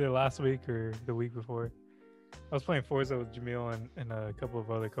 Either last week or the week before. I was playing Forza with Jamil and a couple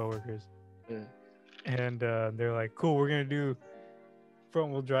of other coworkers. Yeah. And they're like, "Cool, we're gonna do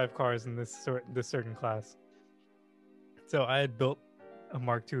front-wheel drive cars in this certain class." So I had built a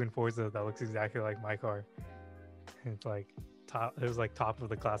Mark II in Forza that looks exactly like my car. And it's like top. It was like top of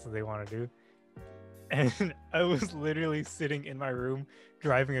the class that they want to do. And I was literally sitting in my room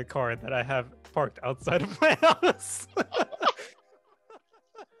driving a car that I have parked outside of my house.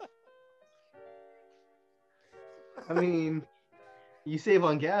 I mean, you save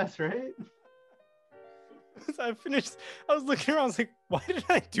on gas, right? So I finished. I was looking around. I was like, "Why did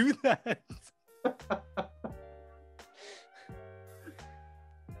I do that?"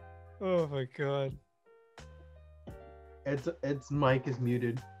 Oh my god. Ed's mic is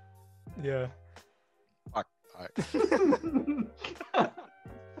muted. Yeah. Fuck. All right.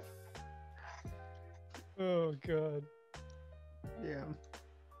 Oh god. Yeah.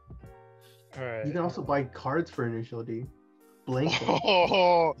 All right. You can also buy cards for Initial D. Blank.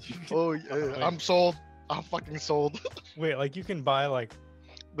 I'm sold. I'm fucking sold. Wait, like you can buy like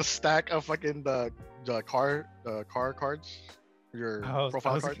The stack of fucking the car cards. Your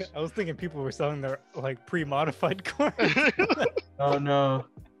profile cards. I was thinking people were selling their like pre-modified cars. Oh no.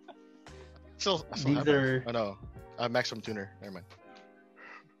 These are. I know. Maximum Tuner. Never mind.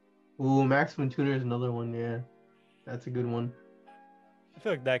 Ooh, Maximum Tuner is another one. Yeah, that's a good one. I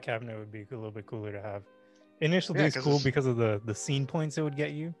feel like that cabinet would be a little bit cooler to have. Initial D Yeah, is 'cause cool it's- because of the scene points it would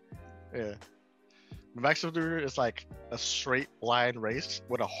get you. Yeah. Maximum Tuner is like a straight line race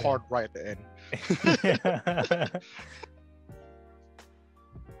with a hard right at the end.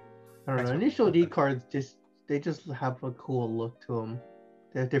 I don't know. Initial D cards just have a cool look to them.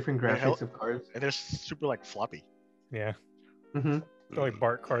 They have different Yeah, graphics of cards. And they're super like floppy. Yeah, Mm-hmm. they're like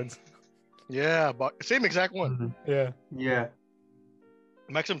Bart cards. Yeah, but same exact one. Yeah. Yeah.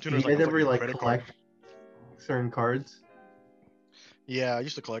 Maximum Do Tuner you is like guys a ever fucking like credit collect card. certain cards? Yeah, I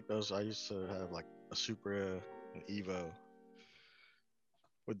used to collect those. I used to have like a Supra, an Evo,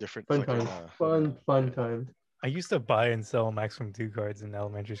 with different Fun fucking, times. Fun times. I used to buy and sell Maximum 2 cards in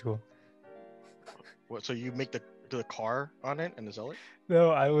elementary school. What? So you make the car on it and sell it?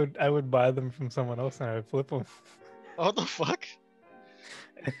 No, I would buy them from someone else and I would flip them. Oh, what the fuck?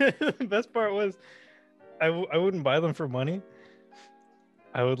 The best part was I wouldn't buy them for money.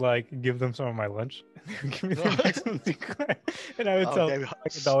 I would like give them some of my lunch and they would give me the Maximum 2 card. And I would Oh, sell damn, like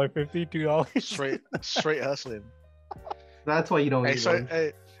 $1.50, $2. straight hustling. That's why you don't Hey, need so one.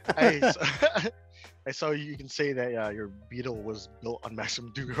 hey, so you can say that your Beetle was built on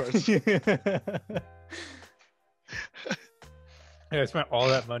Maximum 2 cards. Yeah, I spent all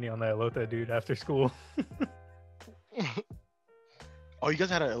that money on that Elote dude after school. Oh, you guys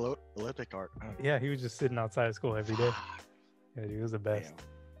had an Elote card. Oh. Yeah, he was just sitting outside of school every day. Yeah, dude, he was the best.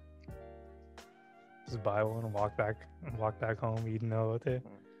 Damn. Just buy one and walk back home eating Elote.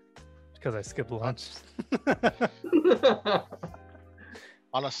 Because I skipped lunch.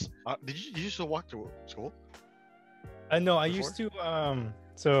 Did you used to walk to school? No, I Before? used to.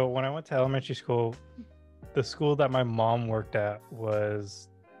 So when I went to elementary school, the school that my mom worked at was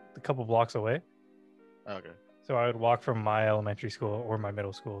a couple blocks away. Oh, okay. So I would walk from my elementary school or my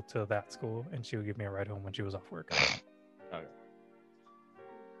middle school to that school, and she would give me a ride home when she was off work. Okay.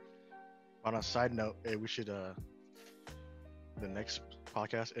 On a side note, hey, we should the next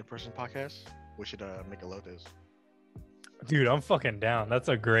podcast, in-person podcast, we should make Elotes. Dude, I'm fucking down. That's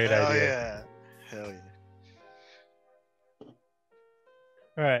a great Hell idea. yeah. Hell yeah.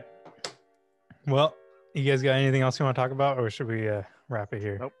 All right. Well, you guys got anything else you want to talk about, or should we wrap it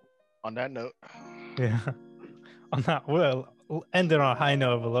here? Nope. On that note. Yeah. On that, we'll end it on a high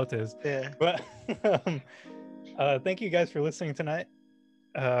note of Elotes. Yeah. But thank you guys for listening tonight.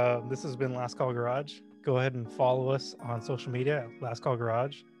 This has been Last Call Garage. Go ahead and follow us on social media at Last Call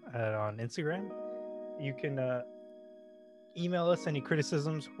Garage on Instagram. You can email us any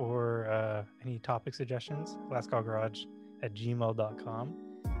criticisms or any topic suggestions, lastcallgarage@gmail.com.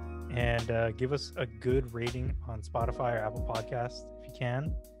 And give us a good rating on Spotify or Apple Podcasts if you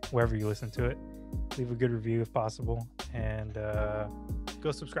can, wherever you listen to it. Leave a good review if possible. And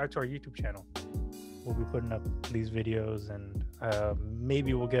go subscribe to our YouTube channel. We'll be putting up these videos, and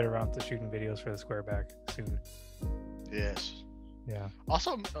maybe we'll get around to shooting videos for the Squareback soon. Yes. Yeah.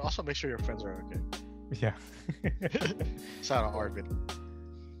 Also make sure your friends are okay. Yeah. It's not a hard video.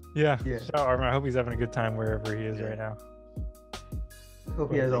 Yeah. Yeah. Shout out Armin. I hope he's having a good time wherever he is Yeah. right now.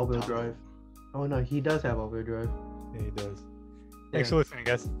 Hope he has Big all-wheel Tom. drive. Oh no, he does have all-wheel drive. Yeah, he does. Yeah. Thanks for listening,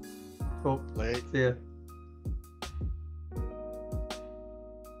 guys. Cool. Late. See ya.